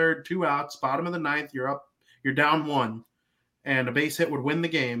second and third, 2 outs, bottom of the ninth, you're down 1, and a base hit would win the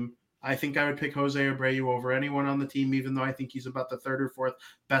game, I think I would pick Jose Abreu over anyone on the team, even though I think he's about the 3rd or 4th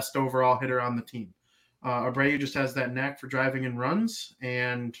best overall hitter on the team. Abreu just has that knack for driving in runs,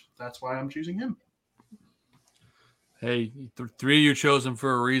 and that's why I'm choosing him. Hey, 3 of you chose him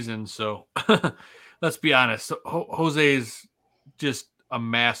for a reason, so let's be honest. Jose is just a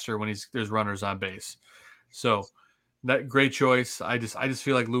master when there's runners on base. So that great choice. I just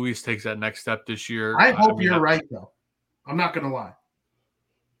feel like Luis takes that next step this year. I hope you're right, though. I'm not going to lie.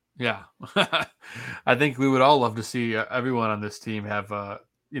 Yeah. I think we would all love to see everyone on this team have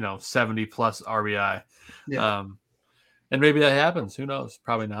 70 plus RBI. Yeah. And maybe that happens. Who knows?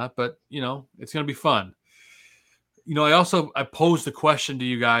 Probably not, but it's going to be fun. I posed a question to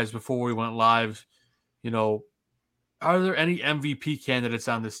you guys before we went live. Are there any MVP candidates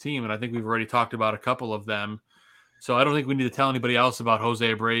on this team? And I think we've already talked about a couple of them. So I don't think we need to tell anybody else about Jose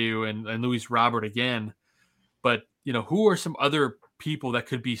Abreu and Luis Robert again. But, who are some other people that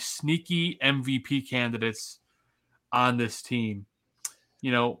could be sneaky MVP candidates on this team?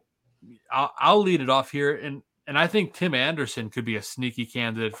 I'll lead it off here. And I think Tim Anderson could be a sneaky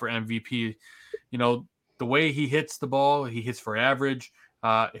candidate for MVP. The way he hits the ball, he hits for average.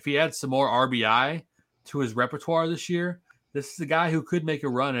 If he adds some more RBI to his repertoire this year, this is a guy who could make a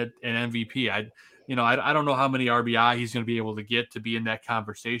run at an MVP. I don't know how many RBI he's going to be able to get to be in that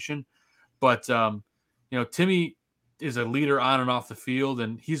conversation, but Timmy is a leader on and off the field,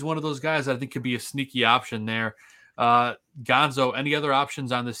 and he's one of those guys that I think could be a sneaky option there. Gonzo, any other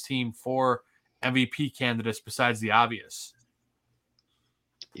options on this team for MVP candidates besides the obvious?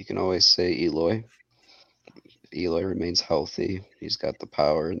 You can always say Eloy. Eloy remains healthy. He's got the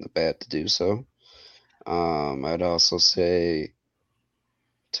power and the bat to do so. I'd also say,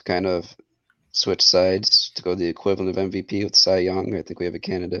 to kind of switch sides, to go the equivalent of MVP with Cy Young, I think we have a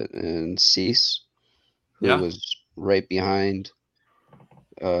candidate in Cease, who was right behind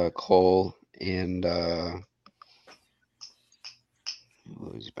Cole and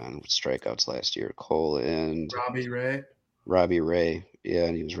he's been with strikeouts last year. Cole and Robbie Ray. Yeah,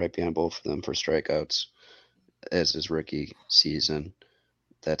 and he was right behind both of them for strikeouts as his rookie season.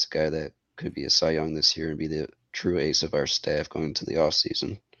 That's a guy that could be a Cy Young this year and be the true ace of our staff going into the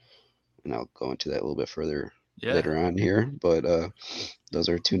offseason. And I'll go into that a little bit further later on here. But those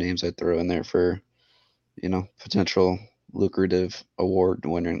are 2 names I'd throw in there for, potential lucrative award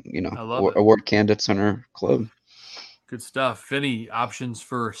winning, award candidates on our club. Good stuff. Vinny, options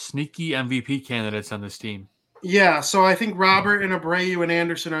for sneaky MVP candidates on this team? Yeah, so I think Robert and Abreu and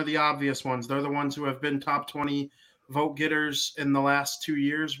Anderson are the obvious ones. They're the ones who have been top 20 vote getters in the last 2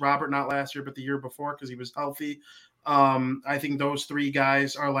 years. Robert, not last year, but the year before because he was healthy. I think those 3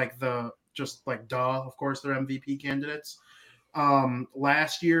 guys are of course, they're MVP candidates.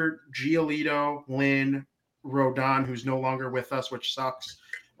 Last year, Giolito, Lynn, Rodon, who's no longer with us, which sucks,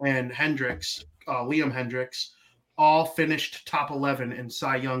 and Hendricks, Liam Hendricks, all finished top 11 in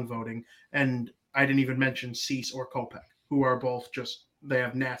Cy Young voting. And I didn't even mention Cease or Kopech, who are both they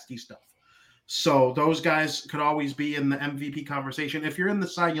have nasty stuff. So those guys could always be in the MVP conversation. If you're in the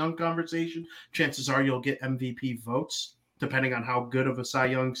Cy Young conversation, chances are you'll get MVP votes, depending on how good of a Cy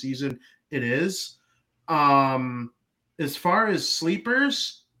Young season it is. As far as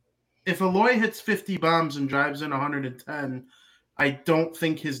sleepers, if Eloy hits 50 bombs and drives in 110, I don't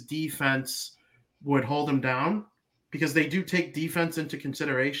think his defense would hold him down, because they do take defense into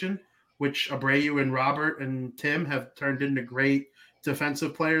consideration, which Abreu and Robert and Tim have turned into great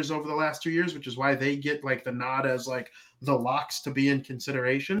defensive players over the last 2 years, which is why they get like the nod as like the locks to be in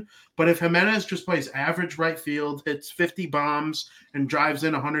consideration. But if Jimenez just plays average right field, hits 50 bombs and drives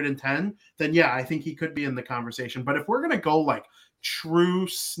in 110, then yeah, I think he could be in the conversation. But if we're going to go like true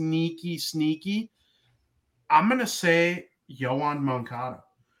sneaky, I'm going to say Yoan Moncada.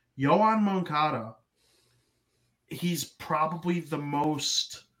 Yoan Moncada, he's probably the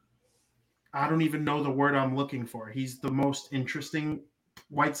most, I don't even know the word I'm looking for. He's the most interesting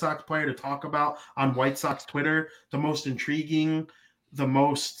White Sox player to talk about on White Sox Twitter, the most intriguing, the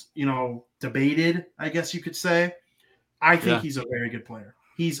most, debated, I guess you could say. I think he's a very good player.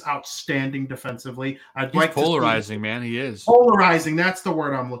 He's outstanding defensively. He's polarizing, man. He is. Polarizing, that's the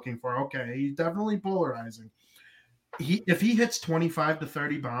word I'm looking for. Okay, he's definitely polarizing. If he hits 25 to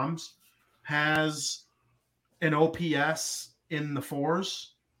 30 bombs, has an OPS in the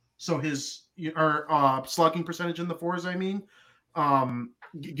fours, so his slugging percentage in the fours,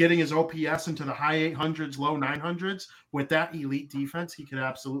 getting his OPS into the high 800s, low 900s, with that elite defense, he could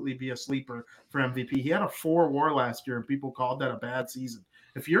absolutely be a sleeper for MVP. He had a 4 WAR last year, and people called that a bad season.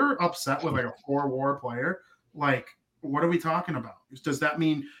 If you're upset with like a 4 WAR player, like, what are we talking about? Does that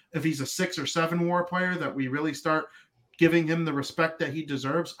mean if he's a 6 or 7 WAR player that we really start giving him the respect that he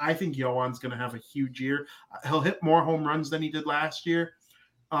deserves? I think Yoan's going to have a huge year. He'll hit more home runs than he did last year.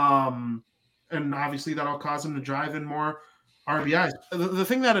 And obviously that'll cause him to drive in more RBIs. The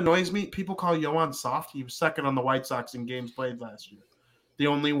thing that annoys me, people call Yoan soft. He was second on the White Sox in games played last year. The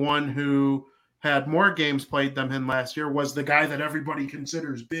only one who had more games played than him last year was the guy that everybody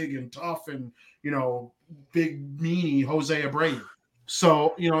considers big and tough and, big meanie, Jose Abreu.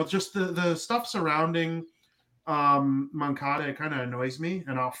 So, just the stuff surrounding Moncada kind of annoys me,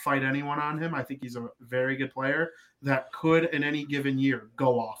 and I'll fight anyone on him. I think he's a very good player that could in any given year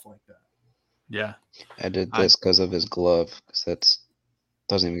go off like that. Yeah. I did this because of his glove, because that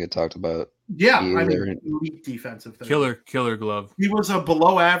doesn't even get talked about. Yeah, elite defensive thing. Killer glove. He was a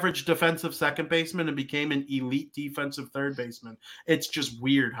below average defensive second baseman and became an elite defensive third baseman. It's just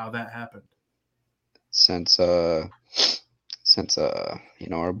weird how that happened. Since our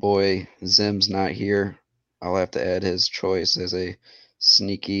boy Zim's not here, I'll have to add his choice as a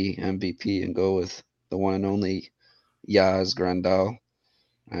sneaky MVP and go with the one and only Yaz Grandal.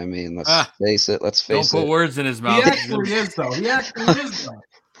 I mean, let's face it. Don't put words in his mouth. He actually is, though.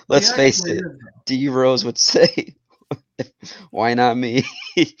 Let's face it. D Rose would say, "Why not me?"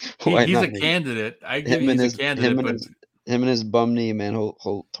 He's a candidate. I give him he's a candidate. Him and his bum knee, man,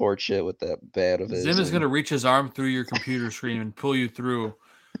 he'll torch it with that bat of his. Zim is going to reach his arm through your computer screen and pull you through.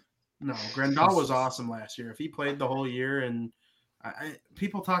 No, Grandal was awesome last year. If he played the whole year, and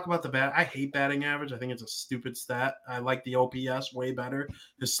people talk about the bat. I hate batting average. I think it's a stupid stat. I like the OPS way better.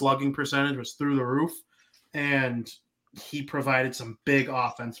 His slugging percentage was through the roof, and he provided some big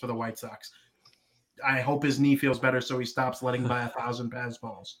offense for the White Sox. I hope his knee feels better so he stops letting by 1,000 pass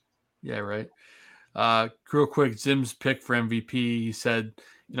balls. Yeah, right. Real quick, Zim's pick for MVP, he said,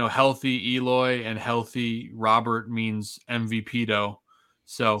 healthy Eloy and healthy Robert means MVP, though.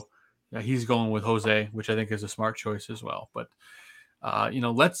 So he's going with Jose, which I think is a smart choice as well. But,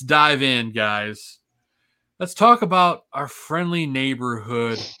 let's dive in, guys. Let's talk about our friendly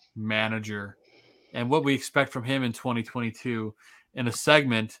neighborhood manager and what we expect from him in 2022 in a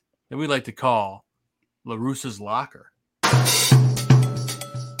segment that we like to call La Russa's Locker.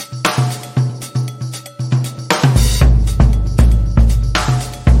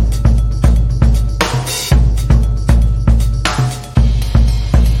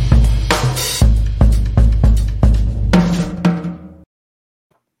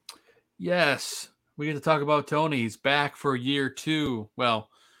 Yes, we get to talk about Tony. He's back for year 2. Well,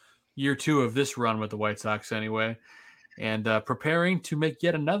 year 2 of this run with the White Sox anyway. And preparing to make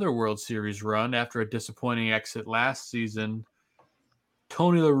yet another World Series run after a disappointing exit last season.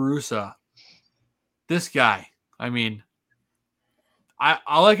 Tony La Russa. This guy, all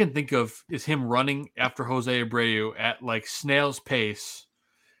I can think of is him running after Jose Abreu at like snail's pace.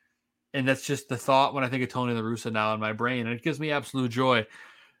 And that's just the thought when I think of Tony La Russa now in my brain. And it gives me absolute joy.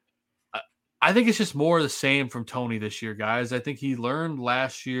 I think it's just more of the same from Tony this year, guys. I think he learned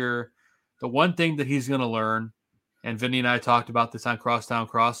last year the one thing that he's going to learn, and Vinny and I talked about this on Crosstown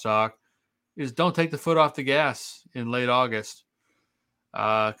Crosstalk, is don't take the foot off the gas in late August,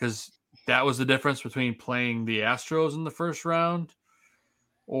 because that was the difference between playing the Astros in the first round,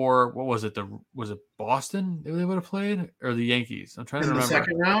 or what was it? Was it Boston they would have played, or the Yankees? I'm trying to remember. In the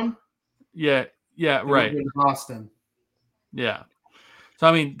second round? Yeah, right. Boston. Yeah. So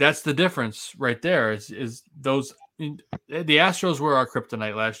I mean, that's the difference right there. Is those the Astros were our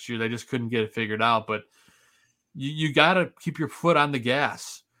kryptonite last year. They just couldn't get it figured out. But you got to keep your foot on the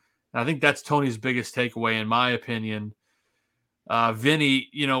gas. And I think that's Tony's biggest takeaway, in my opinion. Vinny,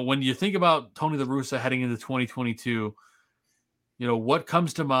 when you think about Tony La Russa heading into 2022, what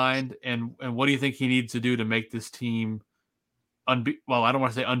comes to mind, and what do you think he needs to do to make this team I don't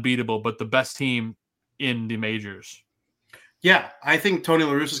want to say unbeatable, but the best team in the majors? Yeah, I think Tony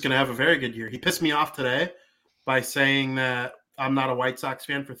La Russa is going to have a very good year. He pissed me off today by saying that I'm not a White Sox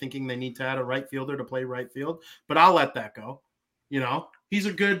fan for thinking they need to add a right fielder to play right field, but I'll let that go. He's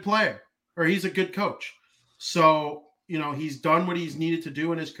a good player, or he's a good coach. So, he's done what he's needed to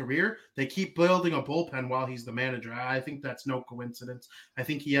do in his career. They keep building a bullpen while he's the manager. I think that's no coincidence. I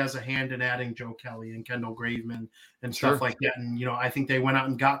think he has a hand in adding Joe Kelly and Kendall Graveman and stuff like that. And, I think they went out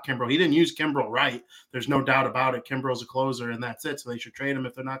and got Kimbrel. He didn't use Kimbrel right. There's no doubt about it. Kimbrel's a closer, and that's it. So they should trade him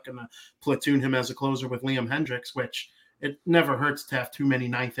if they're not going to platoon him as a closer with Liam Hendriks, which it never hurts to have too many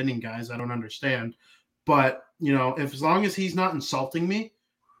ninth inning guys. I don't understand. But, as long as he's not insulting me,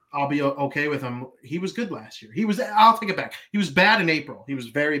 I'll be okay with him. He was good last year. I'll take it back. He was bad in April. He was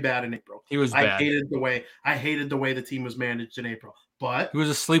very bad in April. He was bad. I hated the way the team was managed in April. But he was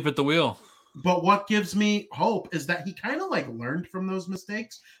asleep at the wheel. But what gives me hope is that he kind of learned from those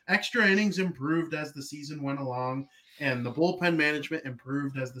mistakes. Extra innings improved as the season went along, and the bullpen management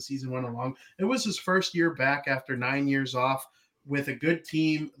improved as the season went along. It was his first year back after 9 years off with a good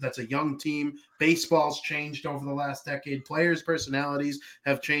team that's a young team. Baseball's changed over the last decade. Players' personalities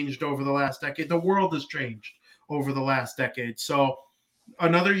have changed over the last decade. The world has changed over the last decade. So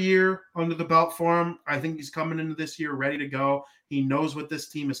another year under the belt for him. I think he's coming into this year ready to go. He knows what this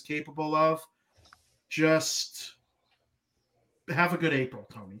team is capable of. Just have a good April,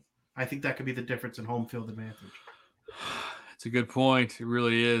 Tony. I think that could be the difference in home field advantage. It's a good point. It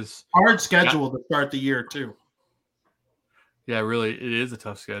really is. Hard schedule to start the year, too. Yeah, really, it is a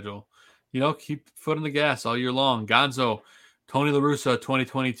tough schedule. Keep foot on the gas all year long. Gonzo, Tony La Russa,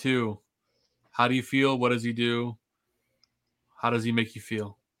 2022. How do you feel? What does he do? How does he make you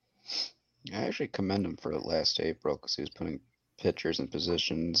feel? I actually commend him for last April because he was putting pitchers in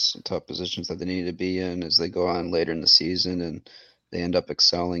tough positions that they need to be in as they go on later in the season, and they end up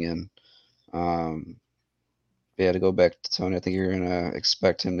excelling in. To go back to Tony, I think you're going to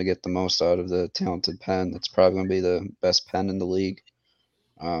expect him to get the most out of the talented pen. That's probably going to be the best pen in the league.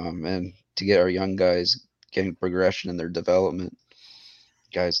 And to get our young guys getting progression in their development,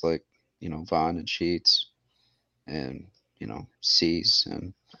 guys like, Vaughn and Sheets and, Cease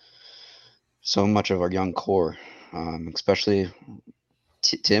and so much of our young core, especially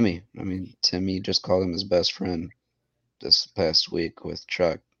Timmy. I mean, Timmy just called him his best friend this past week with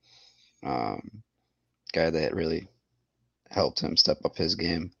Chuck. Guy that really helped him step up his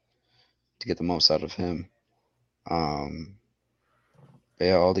game to get the most out of him. All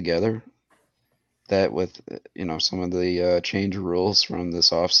together, that with some of the change rules from this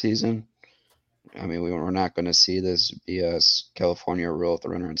offseason, I mean, we're not going to see this BS California rule with the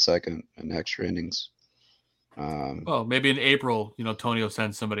runner in second and extra innings. Well, maybe in April, Tony will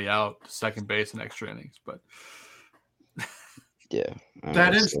send somebody out to second base in extra innings, but yeah,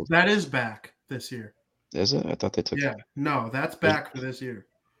 that is back this year. Is it? I thought they took. Yeah, no, that's back for this year.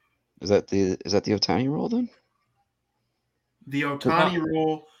 Is that the Ohtani rule then? The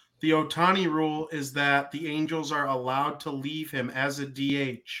Ohtani rule is that the Angels are allowed to leave him as a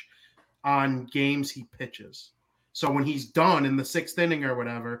DH on games he pitches. So when he's done in the sixth inning or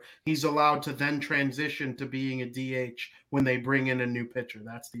whatever, he's allowed to then transition to being a DH when they bring in a new pitcher.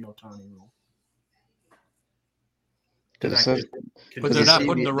 That's the Ohtani rule. But they're not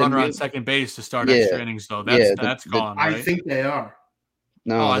putting the runner on second base to start extra innings, though. That's gone, right? I think they are.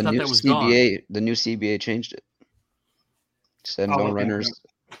 No, I thought that was CBA, gone. The new CBA changed it. Said no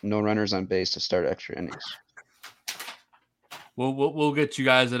runners on base to start extra innings. We'll get you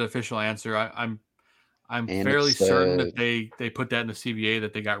guys an official answer. I'm fairly certain that they put that in the CBA,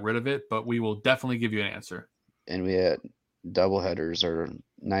 that they got rid of it, but we will definitely give you an answer. And we had doubleheaders or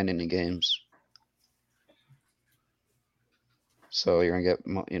 9-inning games. So you're going to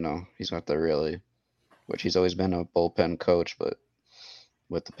get, he's got the really, which he's always been a bullpen coach, but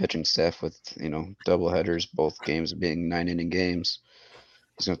with the pitching staff, with, doubleheaders, both games being 9-inning games,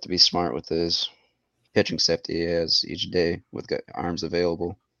 he's going to have to be smart with his pitching staff that he has each day with arms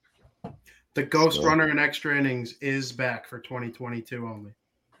available. The ghost So- runner in extra innings is back for 2022 only.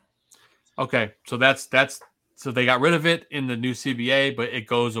 Okay, so that's so they got rid of it in the new CBA, but it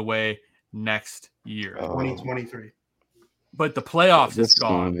goes away next year. Oh. 2023. But the playoffs This is is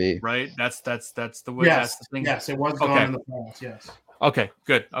gonna gone, be- right? That's the way. Yes, That's the thing. yes, it was gone Okay. in the playoffs. Yes. Okay,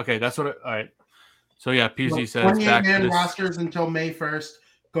 good. Okay, that's what. All right. So yeah, PZ says 28 back to man this. rosters until May 1st.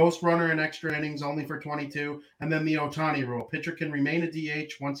 Ghost runner in extra innings only for 22, and then the Ohtani rule: pitcher can remain a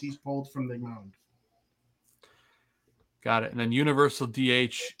DH once he's pulled from the mound. Got it. And then universal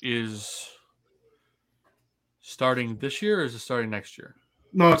DH is starting this year, or is it starting next year?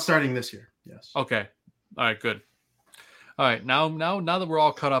 No, it's starting this year. Yes. Okay. All right. Good. All right. Now that we're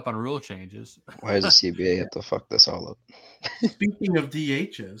all caught up on rule changes. Why does the CBA have to fuck this all up? Speaking of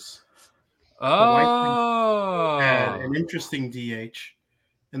DHs, Oh. had an interesting DH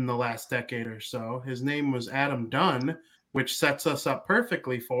in the last decade or so. His name was Adam Dunn, which sets us up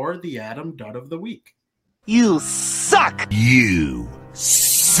perfectly for the Adam Dud of the week. You suck! You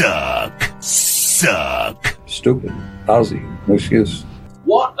suck. Stupid, lousy, no excuse.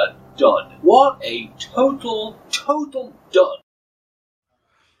 What a dud. What a total dud.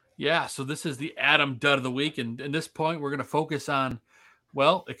 Yeah, so this is the Adam Dud of the week, and at this point, we're going to focus on,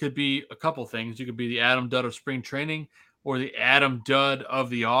 well, it could be a couple things. You could be the Adam Dud of spring training or the Adam Dud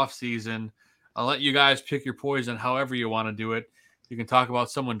of the offseason. I'll let you guys pick your poison however you want to do it. You can talk about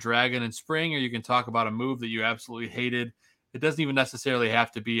someone dragging in spring, or you can talk about a move that you absolutely hated. It doesn't even necessarily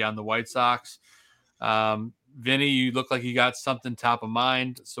have to be on the White Sox. Vinny, you look like you got something top of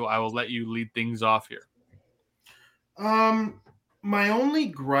mind, so I will let you lead things off here. My only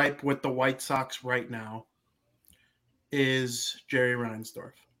gripe with the White Sox right now is Jerry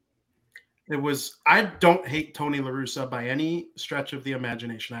Reinsdorf. I don't hate Tony La Russa by any stretch of the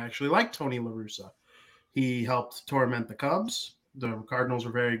imagination. I actually like Tony La Russa. He helped torment the Cubs. The Cardinals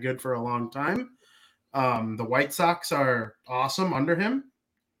were very good for a long time. The White Sox are awesome under him.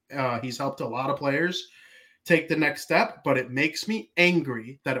 He's helped a lot of players take the next step, but it makes me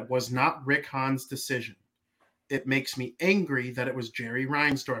angry that it was not Rick Hahn's decision. It makes me angry that it was Jerry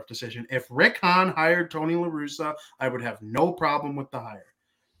Reinsdorf's decision. If Rick Hahn hired Tony La Russa, I would have no problem with the hire.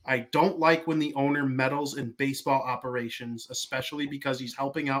 I don't like when the owner meddles in baseball operations, especially because he's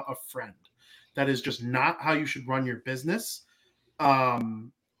helping out a friend. That is just not how you should run your business.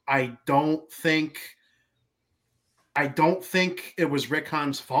 I don't think it was Rick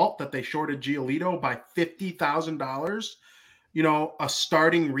Hahn's fault that they shorted Giolito by $50,000. You know, a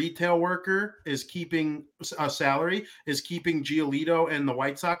starting retail worker is keeping a salary, is keeping Giolito and the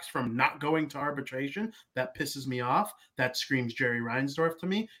White Sox from not going to arbitration. That pisses me off. That screams Jerry Reinsdorf to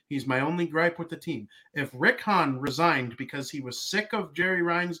me. He's my only gripe with the team. If Rick Hahn resigned because he was sick of Jerry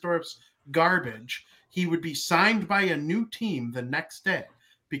Reinsdorf's garbage, he would be signed by a new team the next day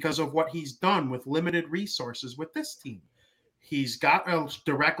because of what he's done with limited resources with this team. He's got a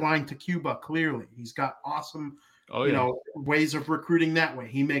direct line to Cuba, clearly. He's got awesome ways of recruiting that way.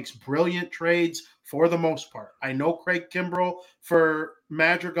 He makes brilliant trades for the most part. I know Craig Kimbrell for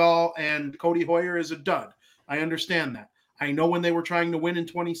Madrigal and Cody Hoyer is a dud. I understand that. I know when they were trying to win in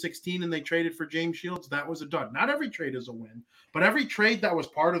 2016 and they traded for James Shields, that was a dud. Not every trade is a win, but every trade that was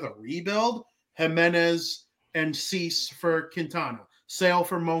part of the rebuild, Jimenez and Cease for Quintana, Sale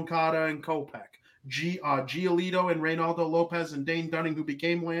for Moncada and Kopech, Giolito and Reynaldo Lopez and Dane Dunning, who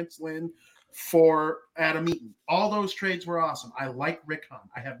became Lance Lynn, for Adam Eaton. All those trades were awesome. I like Rick Hahn.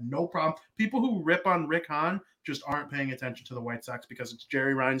 I have no problem. People who rip on Rick Hahn just aren't paying attention to the White Sox because it's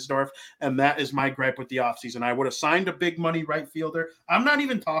Jerry Reinsdorf, and that is my gripe with the offseason. I would have signed a big money right fielder. I'm not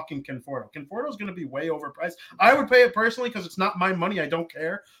even talking Conforto. Conforto's going to be way overpriced. I would pay it personally because it's not my money. I don't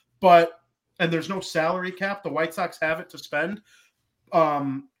care. And there's no salary cap. The White Sox have it to spend.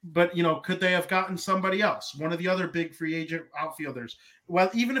 But, could they have gotten somebody else? One of the other big free agent outfielders. Well,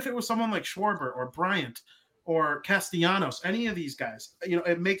 even if it was someone like Schwarber or Bryant or Castellanos, any of these guys,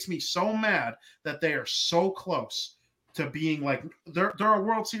 it makes me so mad that they are so close to being like, they're a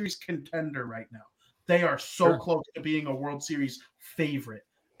World Series contender right now. They are so close to being a World Series favorite.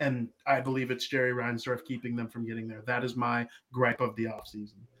 And I believe it's Jerry Reinsdorf keeping them from getting there. That is my gripe of the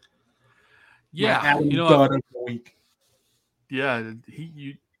offseason. Yeah. Dud of the week. Yeah,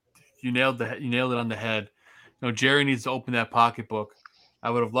 you nailed it on the head. Jerry needs to open that pocketbook. I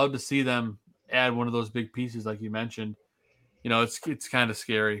would have loved to see them add one of those big pieces like you mentioned. It's kind of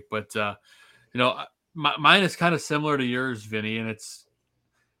scary, but mine is kind of similar to yours, Vinny, and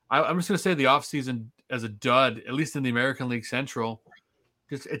I'm just going to say the offseason as a dud, at least in the American League Central.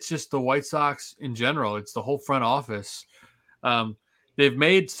 It's just the White Sox in general. It's the whole front office. They've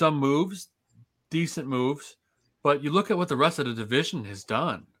made some moves, decent moves. But you look at what the rest of the division has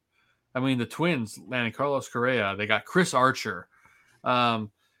done. I mean, the Twins landing Carlos Correa. They got Chris Archer.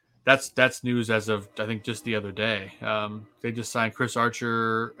 That's news as of, I think, just the other day. They just signed Chris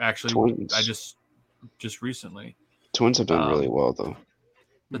Archer. Actually, Twins. I just recently. Twins have done really well, though.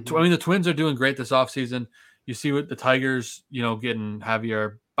 The Twins are doing great this offseason. You see what the Tigers, getting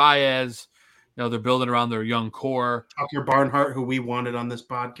Javier Baez. They're building around their young core. Tucker Barnhart, who we wanted on this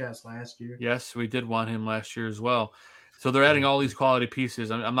podcast last year. Yes, we did want him last year as well. So they're adding all these quality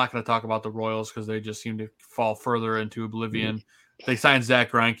pieces. I'm not going to talk about the Royals because they just seem to fall further into oblivion. Mm-hmm. They signed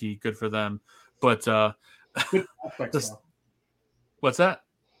Zach Greinke. Good for them. But good prospects, though. What's that?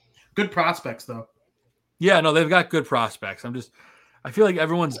 Good prospects, though. Yeah, no, they've got good prospects. I feel like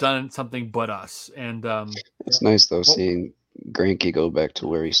everyone's done something but us. And it's nice, though, seeing Greinke go back to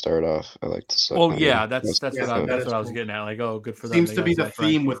where he started off. I like to say. Well, yeah, that's what I was getting at. Like, oh, good for them. Seems to be the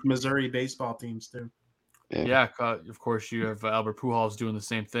theme with Missouri baseball teams too. Yeah, of course you have Albert Pujols doing the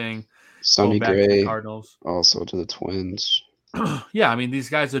same thing. Sonny Gray, to the Cardinals, also to the Twins. Yeah, I mean these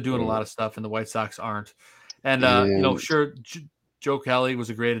guys are doing a lot of stuff, and the White Sox aren't. And sure, Joe Kelly was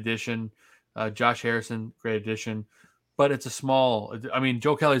a great addition. Josh Harrison, great addition, but it's a small. I mean,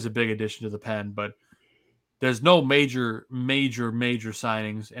 Joe Kelly's a big addition to the pen, but there's no major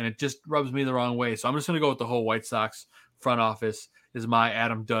signings, and it just rubs me the wrong way. So I'm just going to go with the whole White Sox front office is my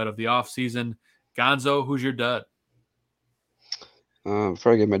Adam Dud of the offseason. Gonzo, who's your dud?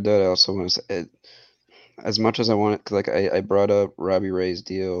 Before I get my dud, I also want to say, as much as I want it, because I brought up Robbie Ray's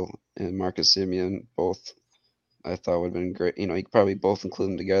deal and Marcus Semien, both I thought would have been great. You could probably both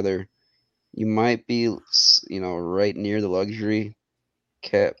include them together. You might be, right near the luxury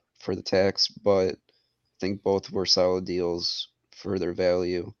cap for the tax, but I think both were solid deals for their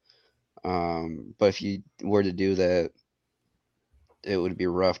value. But if you were to do that, it would be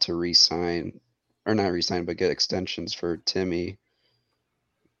rough to re-sign, or not re-sign, but get extensions for Timmy.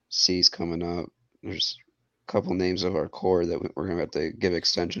 C's coming up. There's a couple names of our core that we're going to have to give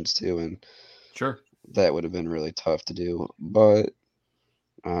extensions to, and sure, that would have been really tough to do. But,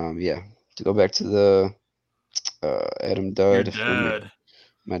 to go back to the Adam Dud.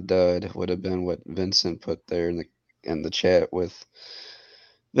 My dud would have been what Vincent put there in the chat with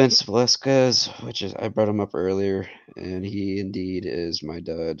Vince Velasquez, which is I brought him up earlier, and he indeed is my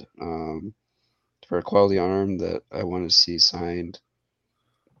dud. For a quality arm that I wanted to see signed,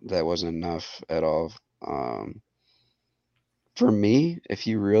 that wasn't enough at all. For me, if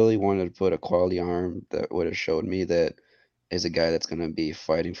you really wanted to put a quality arm that would have showed me that is a guy that's going to be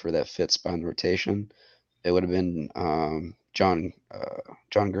fighting for that fifth spot in the rotation, it would have been John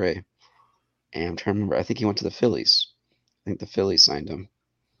Gray. And I'm trying to remember, I think he went to the Phillies. I think the Phillies signed him.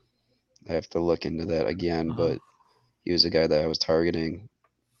 I have to look into that again, but he was a guy that I was targeting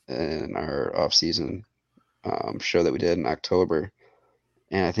in our off-season show that we did in October.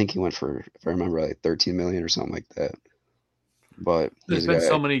 And I think he went for, if I remember, like $13 million or something like that. But there's been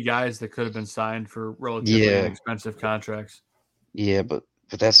so many guys that could have been signed for relatively inexpensive contracts. Yeah, but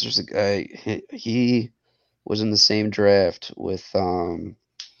that's just a guy. He was in the same draft with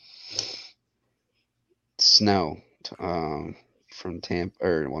Snell from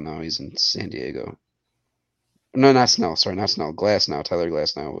Tampa. No, he's in San Diego. No, not Snell. Sorry, not Snell. Glasnow, Tyler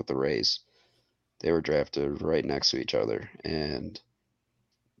Glasnow with the Rays. They were drafted right next to each other, and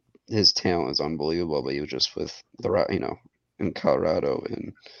his talent is unbelievable. But he was just with in Colorado,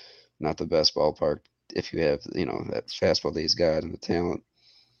 and not the best ballpark if you have that fastball that he's got and the talent.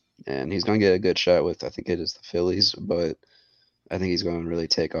 And he's going to get a good shot with, I think it is the Phillies, but I think he's going to really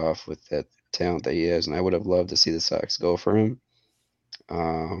take off with that talent that he has. And I would have loved to see the Sox go for him.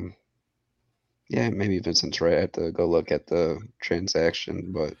 Maybe Vincent's right. I have to go look at the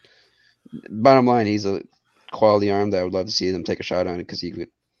transaction, but bottom line, he's a quality arm that I would love to see them take a shot on it, because he could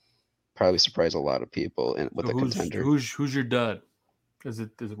probably surprise a lot of people with a contender. Who's your dud? Is it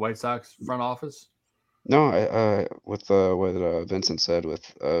White Sox front office? No, with what Vincent said with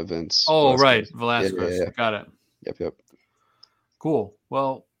Vince. Oh, Velasquez. Right, Velasquez. Yeah. Got it. Yep. Cool.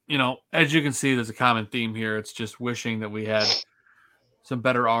 Well, as you can see, there's a common theme here. It's just wishing that we had some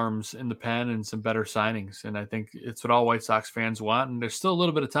better arms in the pen and some better signings, and I think it's what all White Sox fans want. And there's still a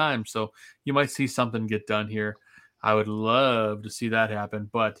little bit of time, so you might see something get done here. I would love to see that happen,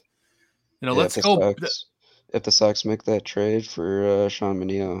 but let's go. If the Sox make that trade for Sean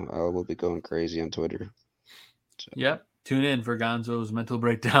Manaea, I will be going crazy on Twitter. So. Yep. Tune in for Gonzo's mental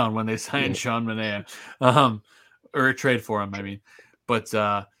breakdown when they sign Sean Manaea, or a trade for him, I mean. But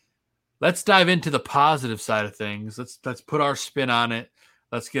let's dive into the positive side of things. Let's put our spin on it.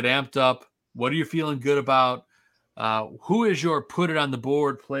 Let's get amped up. What are you feeling good about? Who is your put it on the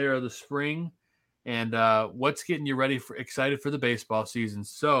board player of the spring? And what's getting you excited for the baseball season?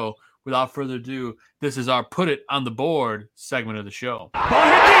 So without further ado, this is our Put It on the Board segment of the show. Ball hit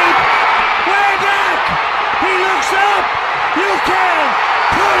deep. Way back. He looks up. You can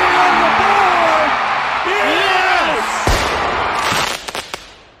put it on the board.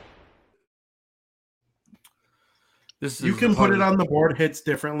 Yes! You can put it on the board hits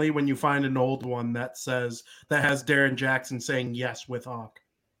differently when you find an old one that has Darren Jackson saying yes with Hawk.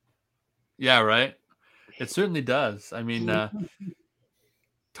 Yeah, right. It certainly does. I mean, nothing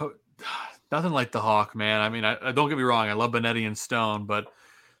like the Hawk, man. I mean, I don't get me wrong. I love Benetti and Stone, but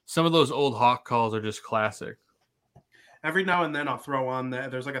some of those old Hawk calls are just classic. Every now and then I'll throw on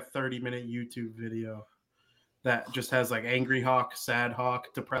that. There's like a 30-minute YouTube video that just has like angry Hawk, sad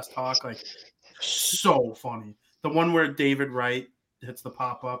Hawk, depressed Hawk. Like, so funny. The one where David Wright hits the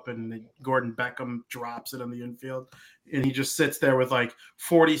pop-up and Gordon Beckham drops it on the infield. And he just sits there with like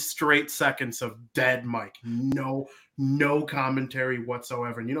 40 straight seconds of dead mic. No commentary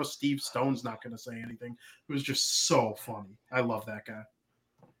whatsoever. And Steve Stone's not going to say anything. It was just so funny. I love that guy.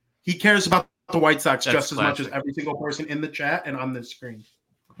 He cares about the White Sox just as much as every single person in the chat and on this screen.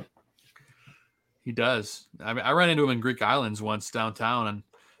 He does. I mean, I ran into him in Greek Islands once downtown and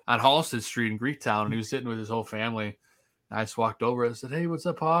on Halsted Street in Greektown, and he was sitting with his whole family. I just walked over and said, "Hey, what's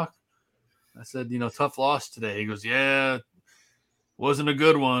up, Hawk?" I said, tough loss today. He goes, "Yeah, wasn't a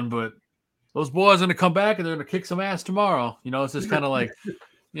good one, but those boys are going to come back and they're going to kick some ass tomorrow." It's just kind of like,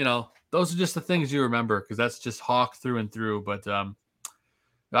 those are just the things you remember because that's just Hawk through and through. But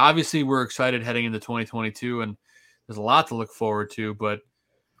obviously we're excited heading into 2022, and there's a lot to look forward to. But,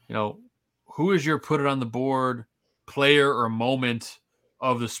 who is your put it on the board player or moment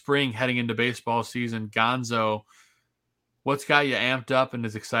of the spring heading into baseball season? Gonzo, what's got you amped up and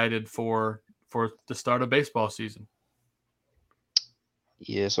is excited for the start of baseball season?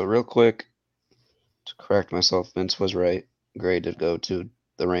 Yeah, so real quick, to correct myself, Vince was right. Gray did go to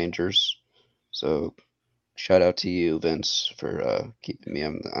the Rangers. So shout out to you, Vince, for keeping me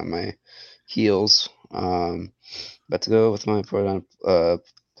on my heels. But to go with my put on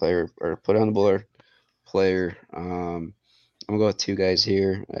the board player, I'm going to go with two guys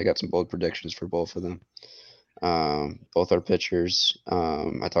here. I got some bold predictions for both of them. Both are pitchers.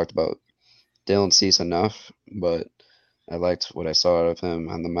 I talked about Dylan Cease enough, but I liked what I saw out of him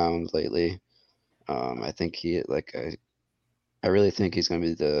on the mound lately. I think I really think he's going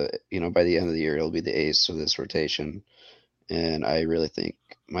to be by the end of the year, he'll be the ace of this rotation. And I really think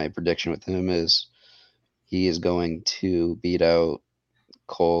my prediction with him is he is going to beat out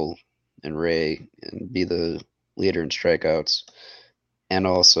Cole and Ray and be the leader in strikeouts, and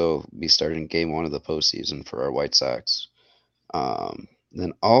also be starting game one of the postseason for our White Sox.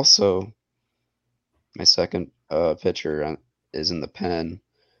 Then also, my second pitcher is in the pen,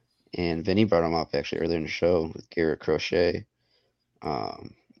 and Vinny brought him up actually earlier in the show with Garrett Crochet.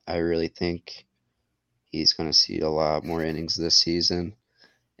 I really think he's going to see a lot more innings this season,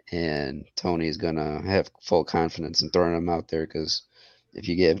 and Tony's going to have full confidence in throwing him out there because if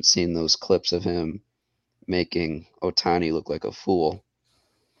you haven't seen those clips of him making Ohtani look like a fool,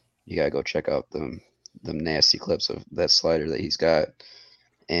 you gotta go check out them nasty clips of that slider that he's got.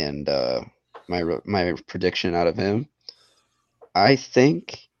 And my prediction out of him, I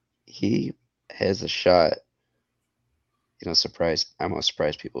think he has a shot. I'm gonna surprise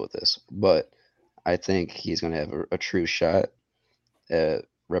people with this, but I think he's gonna have a true shot at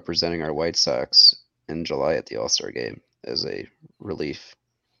representing our White Sox in July at the All-Star game as a relief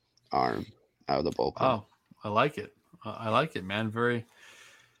arm out of the bullpen. Oh, I like it. I like it, man. I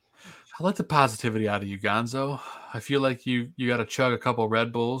like the positivity out of you, Gonzo. I feel like you got to chug a couple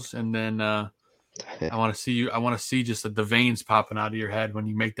Red Bulls, and then I want to see you. I want to see just the veins popping out of your head when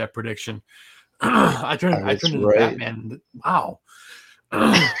you make that prediction. I turned into right. Batman. Wow.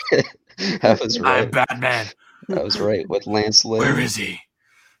 I was right. I'm Batman. I was right with Lance Lynn. Where is he?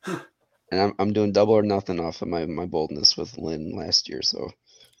 And I'm doing double or nothing off of my boldness with Lynn last year, so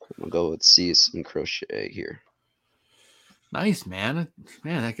I'm gonna go with Cease and Crochet here. Nice, man.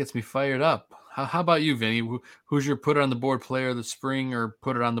 Man, that gets me fired up. How about you, Vinny? Who's your put it on the board player of the spring, or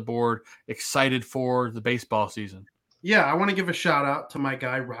put it on the board excited for the baseball season? Yeah, I want to give a shout out to my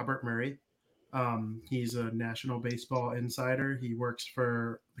guy, Robert Murray. He's a National Baseball insider. He works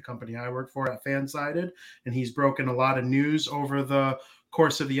for the company I work for at Fansided, and he's broken a lot of news over the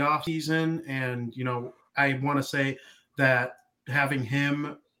course of the offseason. And, I want to say that having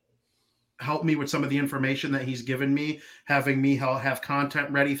him help me with some of the information that he's given me, having me have content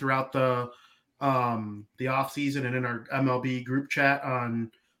ready throughout the offseason and in our MLB group chat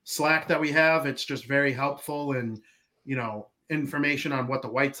on Slack that we have, it's just very helpful. And, information on what the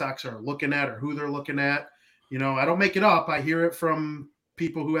White Sox are looking at or who they're looking at. I don't make it up. I hear it from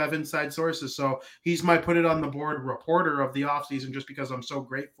people who have inside sources. So he's my put it on the board reporter of the offseason, just because I'm so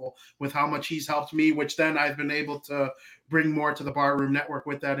grateful with how much he's helped me, which then I've been able to bring more to the Barroom Network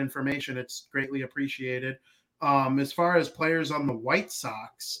with that information. It's greatly appreciated. As far as players on the White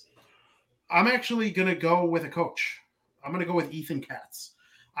Sox, I'm actually going to go with a coach. I'm going to go with Ethan Katz.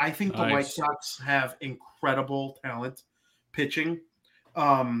 I think the White Sox have incredible talent pitching.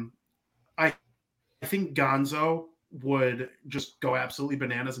 I think Gonzo would just go absolutely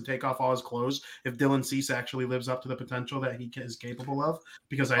bananas and take off all his clothes if Dylan Cease actually lives up to the potential that he is capable of,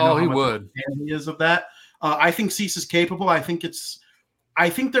 because I know how much he is of that. I think Cease is capable. I think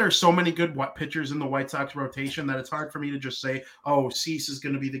there are so many good pitchers in the White Sox rotation that it's hard for me to just say, oh, Cease is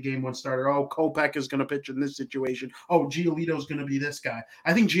going to be the game one starter. Oh, Kopech is going to pitch in this situation. Oh, Giolito is going to be this guy.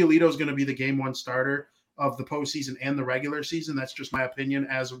 I think Giolito is going to be the game one starter of the postseason and the regular season. That's just my opinion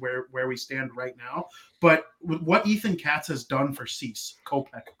as where we stand right now. But with what Ethan Katz has done for Cease,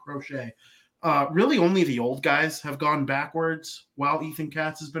 Kopech, Crochet, really only the old guys have gone backwards while Ethan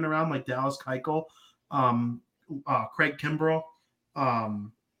Katz has been around, like Dallas Keuchel, Craig Kimbrell.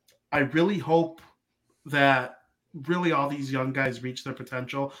 I really hope that really all these young guys reach their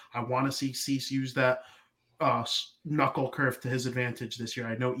potential. I want to see Cease use that knuckle curve to his advantage this year.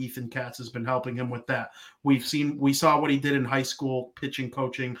 I know Ethan Katz has been helping him with that. We saw what he did in high school pitching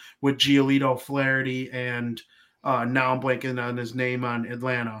coaching with Giolito, Flaherty, and now I'm blanking on his name on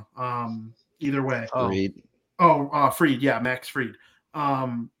Atlanta. Either way. Fried. Fried. Yeah, Max Fried.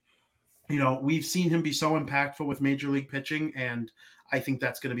 We've seen him be so impactful with major league pitching, and I think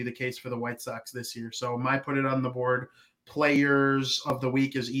that's going to be the case for the White Sox this year. So my put it on the board players of the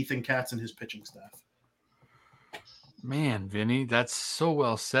week is Ethan Katz and his pitching staff. Man, Vinny, that's so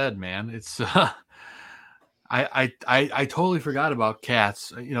well said, man. It's I totally forgot about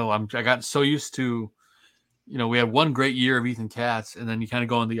Katz. I got so used to, we had one great year of Ethan Katz, and then you kind of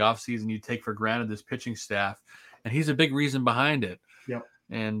go in the offseason, you take for granted this pitching staff, and he's a big reason behind it. Yep.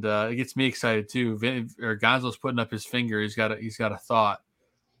 And it gets me excited too. Gonzo's putting up his finger. He's got a thought.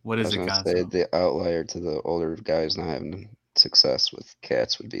 What is it, Gonzo? Say the outlier to the older guys not having success with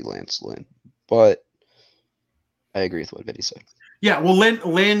Katz would be Lance Lynn, but I agree with what Vinny said. Yeah, well,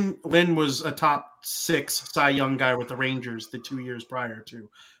 Lynn was a top 6 Cy Young guy with the Rangers the 2 years prior to.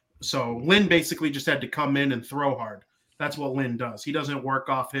 So Lynn basically just had to come in and throw hard. That's what Lynn does. He doesn't work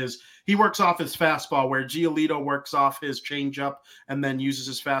off he works off his fastball, where Giolito works off his changeup and then uses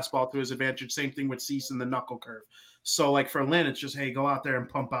his fastball to his advantage. Same thing with Cease and the knuckle curve. So like for Lynn, it's just, hey, go out there and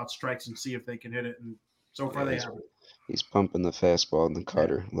pump out strikes and see if they can hit it. And so far they haven't. He's pumping the fastball and the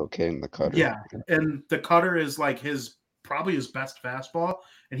cutter, locating the cutter. Yeah, and the cutter is like probably his best fastball,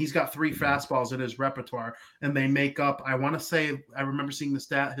 and he's got 3 fastballs in his repertoire, and they make up, I want to say, I remember seeing the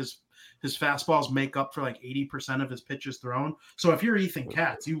stat, his fastballs make up for like 80% of his pitches thrown. So if you're Ethan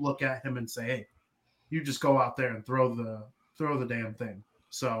Katz, you look at him and say, hey, you just go out there and throw the damn thing.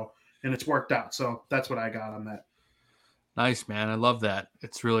 So, and it's worked out. So that's what I got on that. Nice, man. I love that.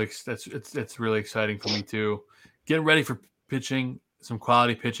 It's really exciting for me too. Getting ready for pitching, some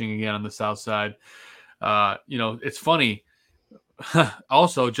quality pitching again on the South Side. It's funny.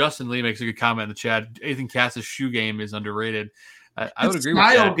 Also, Justin Lee makes a good comment in the chat. Ethan Katz's shoe game is underrated. I would agree with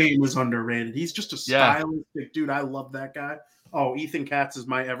that. Style game is underrated. He's just a stylistic dude. I love that guy. Oh, Ethan Katz is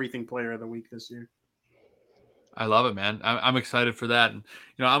my everything player of the week this year. I love it, man. I'm excited for that. And,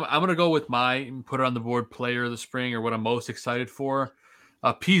 I'm going to go with my put it on the board player of the spring, or what I'm most excited for.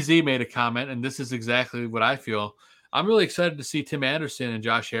 PZ made a comment, and this is exactly what I feel. I'm really excited to see Tim Anderson and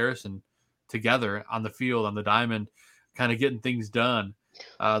Josh Harrison together on the field, on the diamond, kind of getting things done.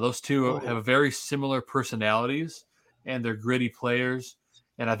 Those two have very similar personalities, and they're gritty players,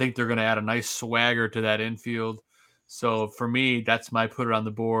 and I think they're going to add a nice swagger to that infield. So for me, that's my put it on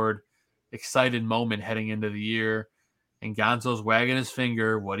the board excited moment heading into the year. And Gonzo's wagging his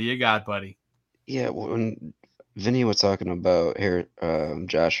finger. What do you got, buddy? Yeah, when Vinny was talking about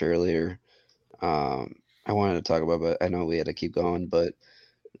Josh earlier, I wanted to talk about, but I know we had to keep going. But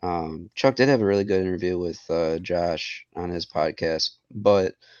Chuck did have a really good interview with Josh on his podcast.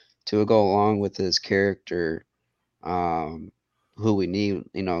 But to go along with his character, who we need,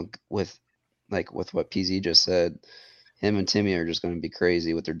 with what PZ just said, him and Timmy are just going to be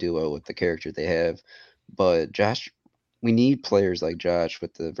crazy with their duo, with the character they have. But Josh, we need players like Josh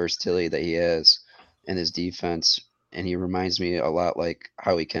with the versatility that he has in his defense. And he reminds me a lot like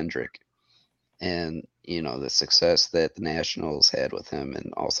Howie Kendrick. And, the success that the Nationals had with him,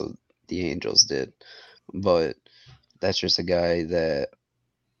 and also the Angels did. But that's just a guy that,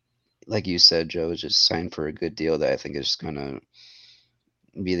 like you said, Joe, is just signed for a good deal that I think is going to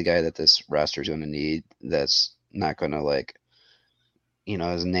be the guy that this roster is going to need. That's not going to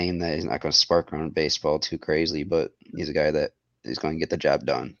his name that he's not going to spark around baseball too crazy, but he's a guy that is going to get the job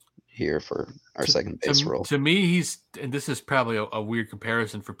done here for our second base role. To me, and this is probably a weird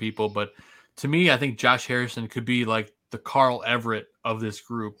comparison for people, but to me, I think Josh Harrison could be like the Carl Everett of this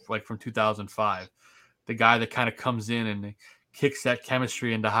group, like from 2005, the guy that kind of comes in and kicks that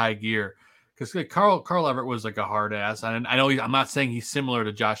chemistry into high gear. Because Carl Everett was like a hard ass. And I know I'm not saying he's similar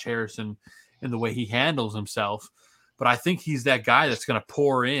to Josh Harrison in the way he handles himself, but I think he's that guy that's going to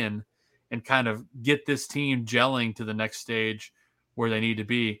pour in and kind of get this team gelling to the next stage where they need to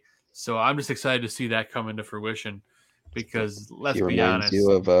be. So I'm just excited to see that come into fruition because let's be honest.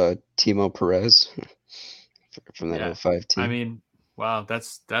 You of Timo Perez from that 05 team. I mean, wow,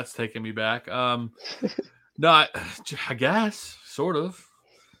 that's taking me back. No, I guess sort of.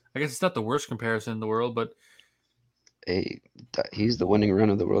 I guess it's not the worst comparison in the world, but hey, he's the winning run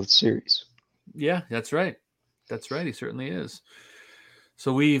of the World Series. Yeah, that's right. That's right. He certainly is.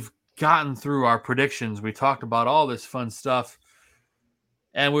 So we've gotten through our predictions. We talked about all this fun stuff.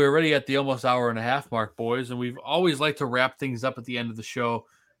 And we're already at the almost hour and a half mark, boys. And we've always liked to wrap things up at the end of the show.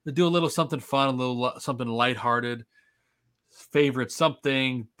 To do a little something fun, a little something lighthearted. Favorite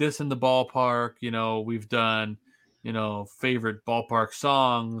something, this in the ballpark. We've done, favorite ballpark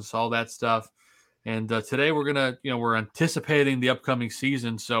songs, all that stuff. And today we're going to, we're anticipating the upcoming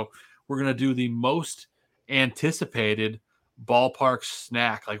season. So we're going to do the most anticipated ballpark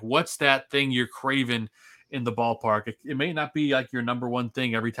snack. Like, what's that thing you're craving in the ballpark? It may not be like your number one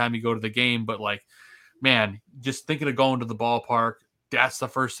thing every time you go to the game, but like, man, just thinking of going to the ballpark, that's the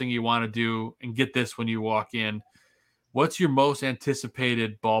first thing you want to do and get this when you walk in. What's your most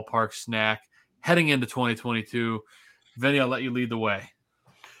anticipated ballpark snack heading into 2022? Vinny, I'll let you lead the way.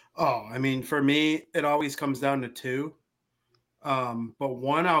 Oh, I mean, for me, it always comes down to two. But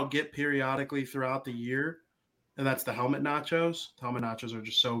one I'll get periodically throughout the year, and that's the helmet nachos. The helmet nachos are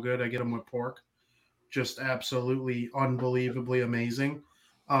just so good. I get them with pork. Just absolutely unbelievably amazing.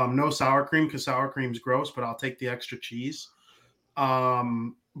 No sour cream because sour cream's gross, but I'll take the extra cheese.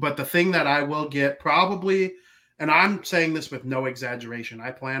 But the thing that I will get probably, and I'm saying this with no exaggeration, I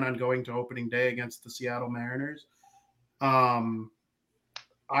plan on going to opening day against the Seattle Mariners.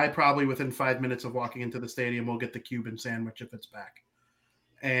 I probably within 5 minutes of walking into the stadium will get the Cuban sandwich if it's back.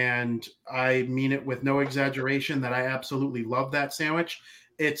 And I mean it with no exaggeration that I absolutely love that sandwich.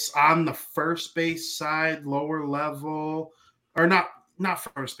 It's on the first base side, lower level, or not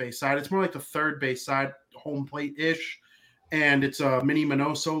first base side. It's more like the third base side, home plate-ish. And it's a Mini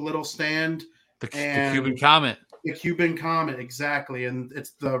Minoso little stand. The Cuban Comet. The Cuban Comet, exactly. And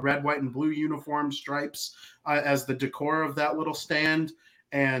it's the red, white, and blue uniform stripes as the decor of that little stand.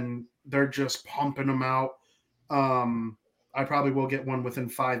 And they're just pumping them out. I probably will get one within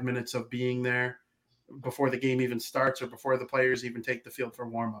 5 minutes of being there before the game even starts or before the players even take the field for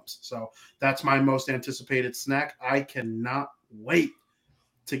warm-ups. So that's my most anticipated snack. I cannot wait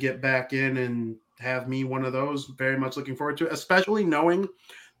to get back in and have me one of those. Very much looking forward to it, especially knowing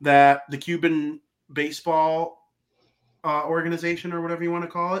that the Cuban baseball organization or whatever you want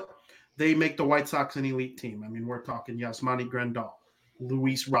to call it, they make the White Sox an elite team. I mean, we're talking Yasmani Grandal,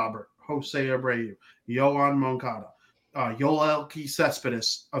 Luis Robert, Jose Abreu, Yohan Moncada, Yoelqui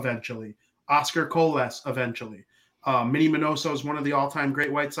Cespedes eventually, Oscar Coles eventually. Mini Minoso is one of the all-time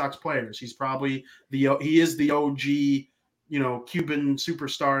great White Sox players. He's probably he is the OG, Cuban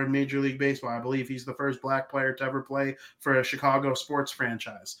superstar in Major League Baseball. I believe he's the first black player to ever play for a Chicago sports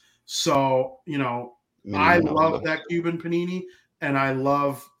franchise. So, I love that Cuban panini, and I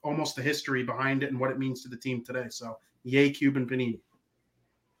love almost the history behind it and what it means to the team today. So, yay, Cuban panini.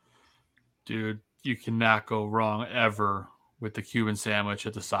 Dude, you cannot go wrong ever with the Cuban sandwich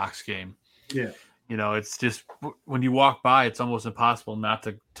at the Sox game. Yeah. It's just when you walk by, it's almost impossible not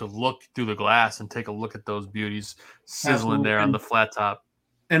to look through the glass and take a look at those beauties sizzling Absolutely. There on the flat top.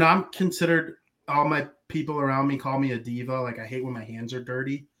 And I'm considered, all my people around me call me a diva. Like, I hate when my hands are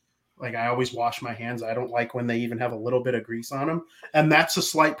dirty. Like, I always wash my hands. I don't like when they even have a little bit of grease on them. And that's a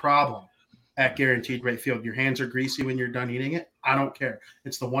slight problem at Guaranteed Rate Field. Your hands are greasy when you're done eating it. I don't care.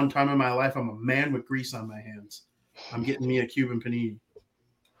 It's the one time in my life I'm a man with grease on my hands. I'm getting me a Cuban panini.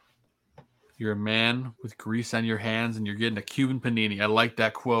 You're a man with grease on your hands and you're getting a Cuban panini. I like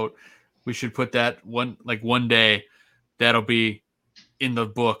that quote. We should put that one day. That'll be in the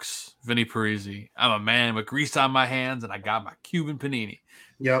books. Vinny Parisi. I'm a man with grease on my hands and I got my Cuban panini.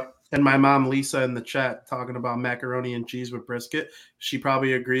 Yep. And my mom, Lisa, in the chat talking about macaroni and cheese with brisket. She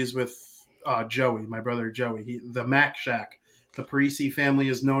probably agrees with Joey, my brother Joey. The Mac Shack. The Parisi family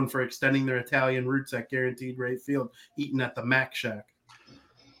is known for extending their Italian roots at Guaranteed Rate Field, eating at the Mac Shack.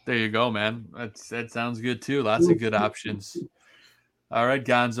 There you go, man. That sounds good too. Lots of good options. All right,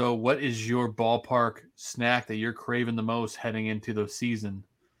 Gonzo, what is your ballpark snack that you're craving the most heading into the season?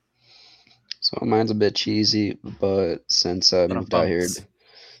 So mine's a bit cheesy, but since I moved out here,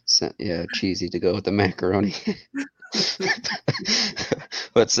 cheesy to go with the macaroni.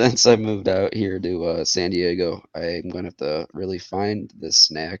 But since I moved out here to San Diego, I'm going to have to really find this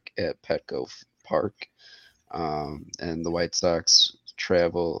snack at Petco Park. And the White Sox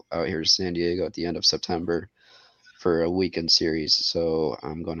travel out here to San Diego at the end of September for a weekend series. So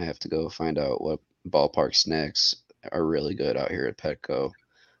I'm going to have to go find out what ballpark snacks are really good out here at Petco.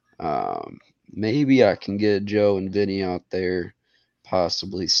 Maybe I can get Joe and Vinny out there,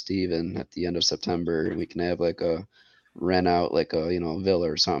 possibly Steven at the end of September, and we can have like a rent out like a villa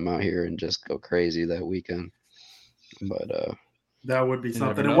or something out here and just go crazy that weekend. But that would be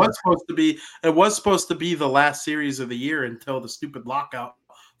something. It was supposed to be the last series of the year until the stupid lockout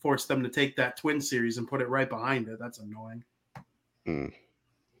forced them to take that Twin series and put it right behind it. That's annoying.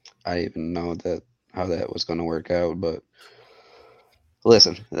 I didn't even know how that was going to work out, but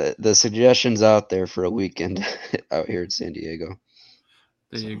listen, the suggestions out there for a weekend out here in San Diego.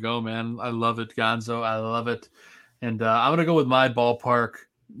 There you go, man. I love it, Gonzo. I love it. And I'm going to go with my ballpark,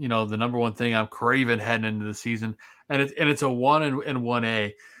 the number one thing I'm craving heading into the season. And it's a 1 and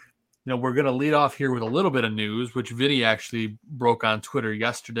 1A. We're going to lead off here with a little bit of news, which Vinny actually broke on Twitter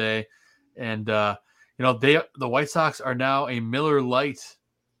yesterday. And, the White Sox are now a Miller Lite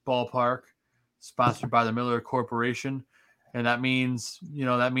ballpark sponsored by the Miller Corporation. And that means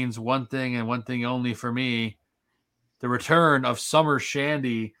one thing and one thing only for me, the return of Summer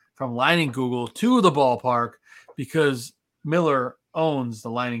Shandy from Leinenkugel to the ballpark, because Miller owns the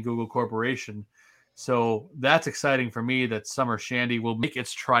Leinenkugel Corporation. So that's exciting for me that Summer Shandy will make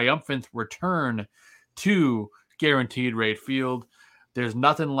its triumphant return to Guaranteed Rate Field. There's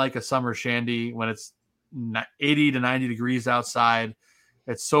nothing like a Summer Shandy when it's 80 to 90 degrees outside.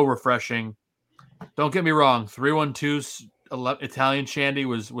 It's so refreshing. Don't get me wrong, 312's Italian Shandy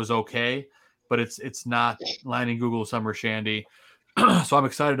was okay, but it's not Leinenkugel Summer Shandy. So I'm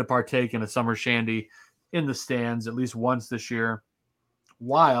excited to partake in a Summer Shandy in the stands at least once this year,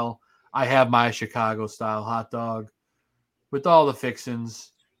 while I have my Chicago-style hot dog with all the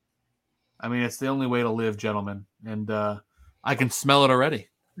fixins. I mean, it's the only way to live, gentlemen, and I can smell it already.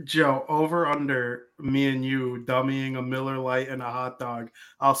 Joe, over under me and you dummying a Miller Lite and a hot dog.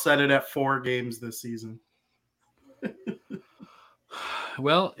 I'll set it at 4 games this season.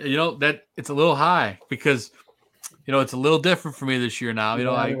 Well, that it's a little high because it's a little different for me this year now.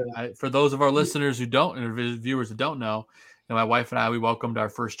 I for those of our listeners who don't and viewers that don't know, my wife and I, we welcomed our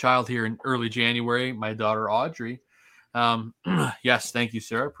first child here in early January, my daughter Audrey. Yes, thank you,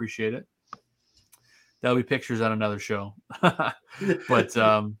 sir. Appreciate it. There'll be pictures on another show. But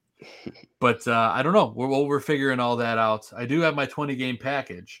I don't know. We're figuring all that out. I do have my 20-game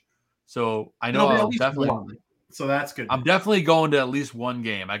package, so I know I'll definitely. One. So that's good. I'm definitely going to at least one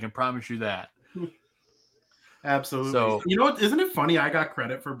game. I can promise you that. Absolutely. So, isn't it funny? I got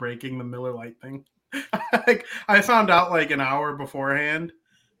credit for breaking the Miller Lite thing. I found out like an hour beforehand,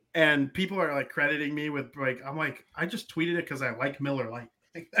 and people are like crediting me with I'm like, I just tweeted it because I like Miller Lite.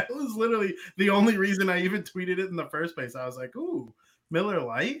 That was literally the only reason I even tweeted it in the first place. I was like, ooh, Miller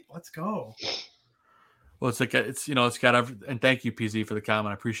Lite, let's go. Well, it's got and thank you, PZ, for the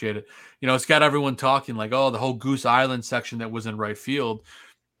comment. I appreciate it. It's got everyone talking like, oh, the whole Goose Island section that was in right field.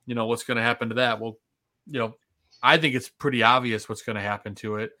 What's going to happen to that? Well, I think it's pretty obvious what's going to happen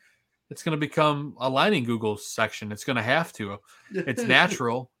to it. It's going to become a Leinenkugel section. It's going to have to. It's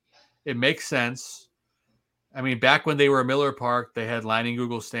natural. It makes sense. I mean, back when they were a Miller Park, they had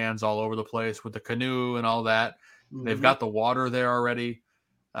Leinenkugel stands all over the place with the canoe and all that. Mm-hmm. They've got the water there already.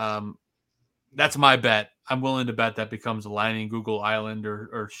 That's my bet. I'm willing to bet that becomes a Leinenkugel Island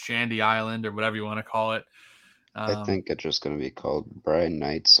or Shandy Island or whatever you want to call it. I think it's just going to be called Brian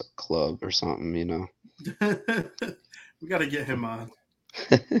Knight's Club or something, We got to get him on.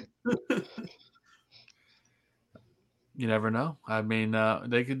 You never know. I mean,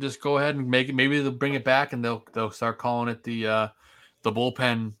 they could just go ahead and make it. Maybe they'll bring it back and they'll start calling it the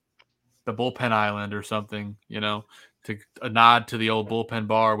bullpen island or something. To a nod to the old bullpen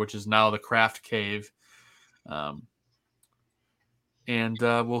bar, which is now the Craft Cave. And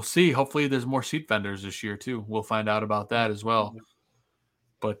we'll see. Hopefully, there's more seat vendors this year too. We'll find out about that as well.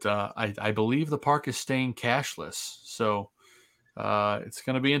 But I believe the park is staying cashless, so it's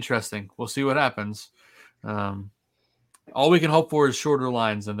going to be interesting. We'll see what happens. All we can hope for is shorter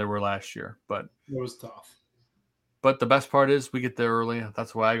lines than there were last year, but it was tough. But the best part is we get there early.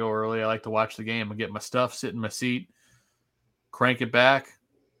 That's why I go early. I like to watch the game. I get my stuff, sit in my seat, crank it back,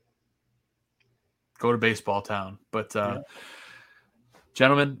 go to baseball town. But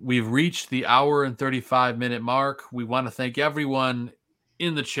Gentlemen, we've reached the hour and 35-minute mark. We want to thank everyone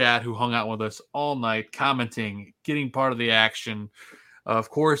in the chat who hung out with us all night, commenting, getting part of the action. Of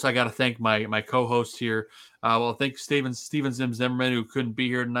course, I got to thank my co-host here. Well, thank Steven Zim Zimmerman, who couldn't be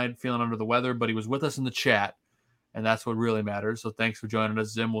here tonight, feeling under the weather, but he was with us in the chat, and that's what really matters. So thanks for joining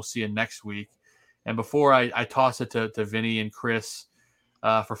us, Zim. We'll see you next week. And before I toss it to Vinny and Chris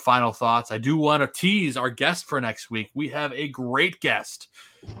for final thoughts, I do want to tease our guest for next week. We have a great guest.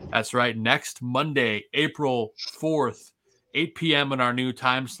 That's right. Next Monday, April 4th, 8 p.m. in our new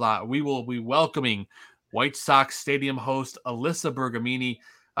time slot, we will be welcoming White Sox Stadium host Alyssa Bergamini.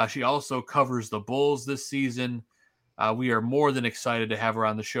 She also covers the Bulls this season. We are more than excited to have her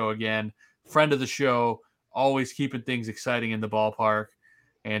on the show again. Friend of the show, always keeping things exciting in the ballpark.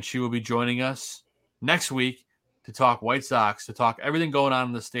 And she will be joining us next week to talk White Sox, to talk everything going on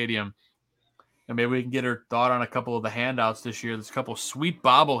in the stadium. And maybe we can get her thought on a couple of the handouts this year. There's a couple of sweet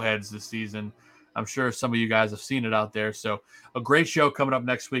bobbleheads this season. I'm sure some of you guys have seen it out there. So a great show coming up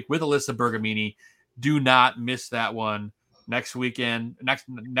next week with Alyssa Bergamini. Do not miss that one next week.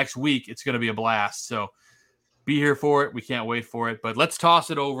 It's going to be a blast. So be here for it. We can't wait for it. But let's toss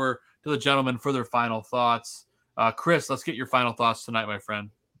it over to the gentlemen for their final thoughts. Chris, let's get your final thoughts tonight, my friend.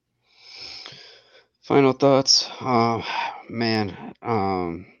 Final thoughts. Man,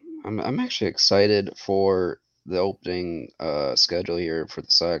 I'm actually excited for the opening schedule here for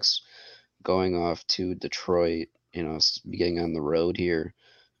the Sox, going off to Detroit. Beginning on the road here.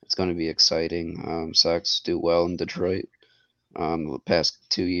 It's going to be exciting. Sox do well in Detroit the past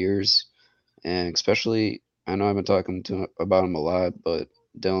 2 years, and especially, I know I've been talking about him a lot, but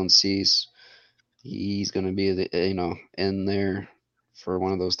Dylan Cease, he's going to be in there for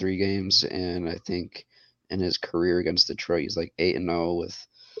one of those 3 games, and I think in his career against Detroit, he's like 8-0 with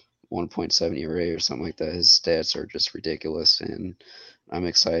 1.7 ERA or something like that. His stats are just ridiculous, and I'm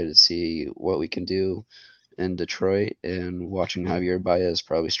excited to see what we can do in Detroit, and watching Javier Baez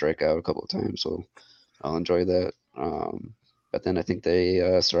probably strike out a couple of times, so I'll enjoy that. But then I think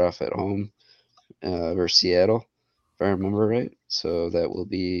they start off at home versus Seattle, if I remember right. So that will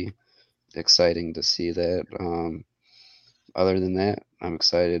be exciting to see that. Other than that, I'm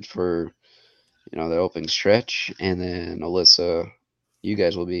excited for the opening stretch, and then Alyssa, you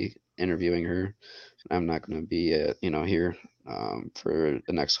guys will be interviewing her. I'm not going to be here for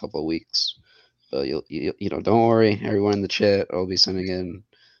the next couple of weeks. But don't worry, everyone in the chat, I'll be sending in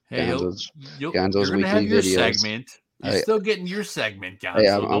Gonzo's you're gonna weekly have your videos. Segment. You're still getting your segment, Gonzo. Hey,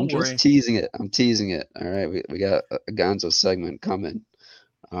 Don't I'm worry. just teasing it. I'm teasing it. All right, we got a Gonzo segment coming.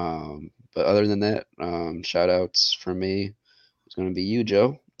 But other than that, shout outs for me. It's going to be you,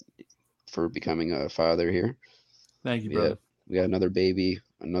 Joe, for becoming a father here. Thank you, brother. We got another baby,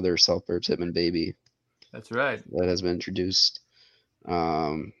 another South Burbs Hitman baby. That's right. That has been introduced.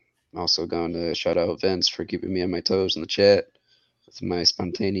 Also going to shout out Vince for keeping me on my toes in the chat with my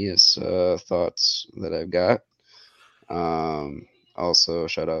spontaneous thoughts that I've got. Also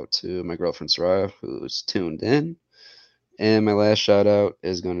shout out to my girlfriend Sarah, who's tuned in. And my last shout out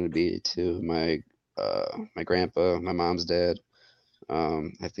is going to be to my grandpa, my mom's dad.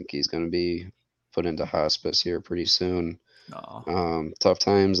 I think he's going to be put into hospice here pretty soon. Tough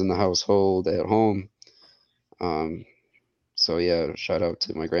times in the household at home. So yeah, shout out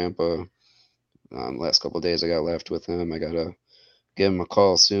to my grandpa. Last couple of days I got left with him. I gotta give him a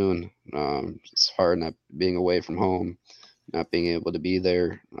call soon. It's hard not being away from home, not being able to be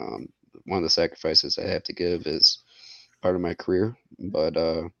there. One of the sacrifices I have to give is part of my career, but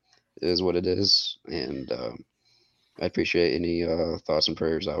it is what it is, and I appreciate any thoughts and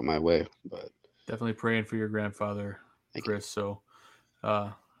prayers out my way. But definitely praying for your grandfather, Chris. So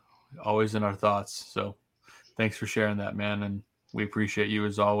always in our thoughts. So thanks for sharing that, man, and we appreciate you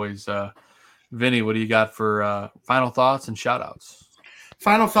as always. Vinny, what do you got for final thoughts and shout-outs?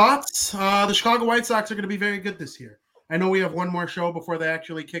 Final thoughts? The Chicago White Sox are going to be very good this year. I know we have one more show before they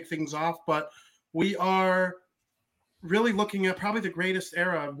actually kick things off, but we are really looking at probably the greatest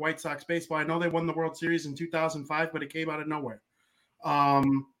era of White Sox baseball. I know they won the World Series in 2005, but it came out of nowhere.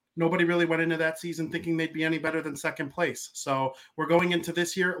 Nobody really went into that season thinking they'd be any better than second place. So we're going into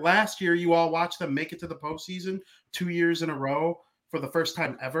this year. Last year, you all watched them make it to the postseason 2 years in a row for the first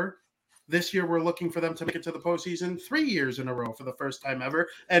time ever. This year, we're looking for them to make it to the postseason 3 years in a row for the first time ever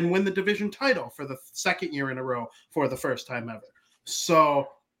and win the division title for the second year in a row for the first time ever. So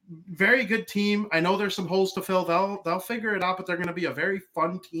very good team. I know there's some holes to fill. They'll figure it out, but they're going to be a very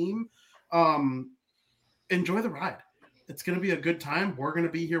fun team. Enjoy the ride. It's going to be a good time. We're going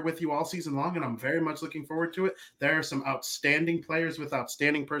to be here with you all season long, and I'm very much looking forward to it. There are some outstanding players with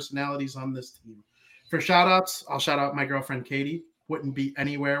outstanding personalities on this team. For shout-outs, I'll shout out my girlfriend, Katie, wouldn't be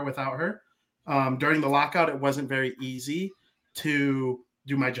anywhere without her. During the lockout, it wasn't very easy to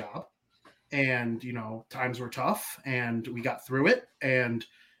do my job. And, times were tough and we got through it, and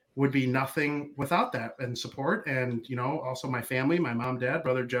would be nothing without that and support. And, also my family, my mom, dad,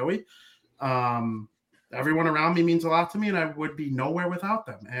 brother, Joey, everyone around me means a lot to me, and I would be nowhere without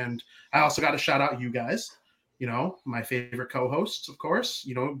them. And I also got to shout out you guys, my favorite co-hosts, of course.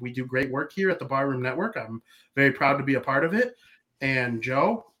 We do great work here at the Barroom Network. I'm very proud to be a part of it. And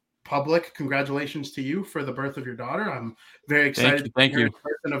Joe, public congratulations to you for the birth of your daughter. I'm very excited Thank you. In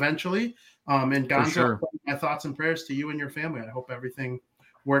person eventually. And Gonzo, sure. My thoughts and prayers to you and your family. I hope everything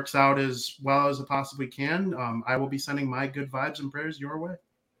works out as well as it possibly can. I will be sending my good vibes and prayers your way.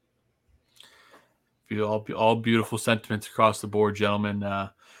 All beautiful sentiments across the board, gentlemen.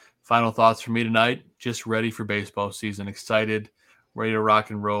 Final thoughts for me tonight. Just ready for baseball season. Excited, ready to rock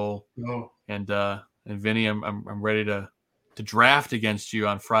and roll. Oh. And Vinny, I'm ready to draft against you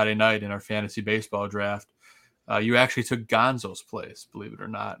on Friday night in our fantasy baseball draft. You actually took Gonzo's place, believe it or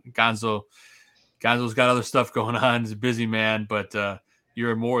not. Gonzo's got other stuff going on. He's a busy man, but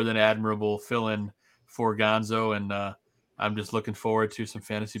you're a more than admirable fill-in for Gonzo, and I'm just looking forward to some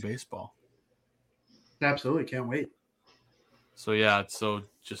fantasy baseball. Absolutely. Can't wait. So, yeah,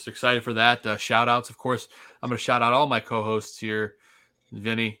 just excited for that. Shout-outs, of course. I'm going to shout out all my co-hosts here.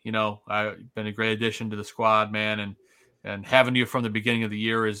 Vinny, I've been a great addition to the squad, man, and having you from the beginning of the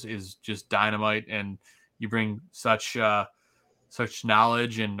year is just dynamite, and you bring such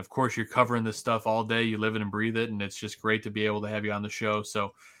knowledge, and of course you're covering this stuff all day. You live it and breathe it, and it's just great to be able to have you on the show.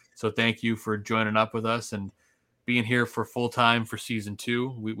 So thank you for joining up with us and being here for full time for season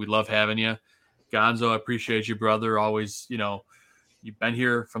 2. We love having you. Gonzo, I appreciate you, brother. Always, you've been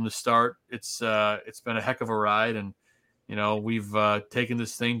here from the start. It's been a heck of a ride, and we've taken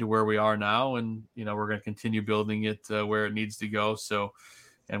this thing to where we are now, and we're going to continue building it where it needs to go. So,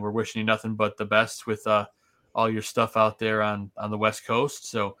 and we're wishing you nothing but the best with all your stuff out there on the West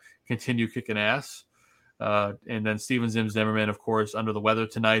Coast. So continue kicking ass. And then Steven Zimmerman, of course, under the weather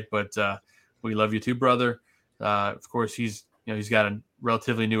tonight, but we love you too, brother. Of course, he's got a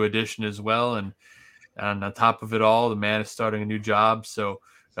relatively new addition as well. And on top of it all, the man is starting a new job. So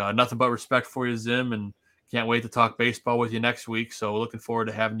nothing but respect for you, Zim, and can't wait to talk baseball with you next week. So looking forward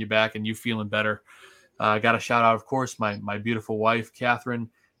to having you back and you feeling better. I got a shout out, of course, my beautiful wife, Catherine,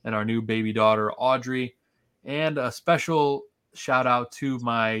 and our new baby daughter, Audrey. And a special shout out to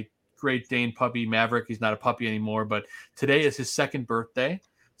my Great Dane puppy, Maverick. He's not a puppy anymore, but today is his 2nd birthday.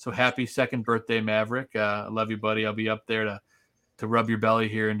 So happy 2nd birthday, Maverick. I love you, buddy. I'll be up there to rub your belly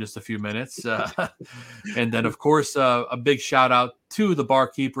here in just a few minutes. And then, of course, a big shout out to the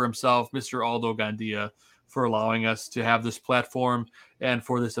barkeeper himself, Mr. Aldo Gandia, for allowing us to have this platform and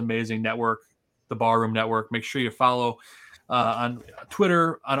for this amazing network, the Barroom Network. Make sure you follow on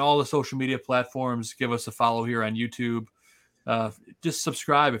Twitter, on all the social media platforms. Give us a follow here on YouTube. Just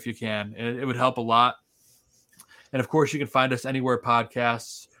subscribe if you can. It would help a lot. And, of course, you can find us anywhere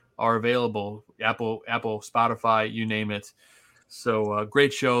podcasts are available, Apple, Spotify, you name it. So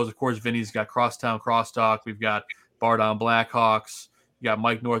great shows. Of course, Vinny's got Crosstown Crosstalk. We've got Bar Down Blackhawks. You got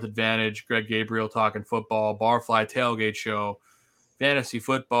Mike North Advantage, Greg Gabriel talking football, Barfly Tailgate Show, Fantasy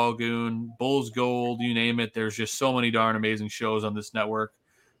Football Goon, Bulls Gold, you name it. There's just so many darn amazing shows on this network.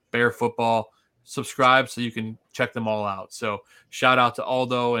 Bear Football. Subscribe so you can check them all out. So shout out to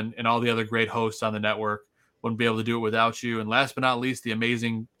Aldo and all the other great hosts on the network. Wouldn't be able to do it without you. And last but not least, the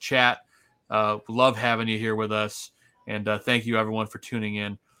amazing chat. Love having you here with us. And thank you, everyone, for tuning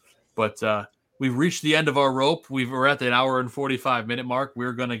in. But we've reached the end of our rope. We're at the 1 hour and 45-minute mark.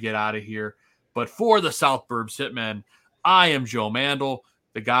 We're going to get out of here. But for the South Burbs Hitmen, I am Joe Mandel.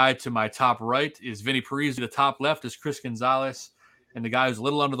 The guy to my top right is Vinny Parisi. The top left is Chris Gonzalez. And the guy who's a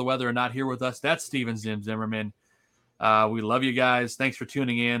little under the weather and not here with us, that's Steven Zimmerman. We love you guys. Thanks for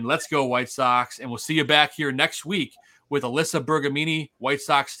tuning in. Let's go, White Sox. And we'll see you back here next week with Alyssa Bergamini, White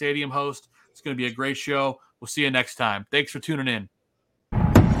Sox Stadium host. It's going to be a great show. We'll see you next time. Thanks for tuning in.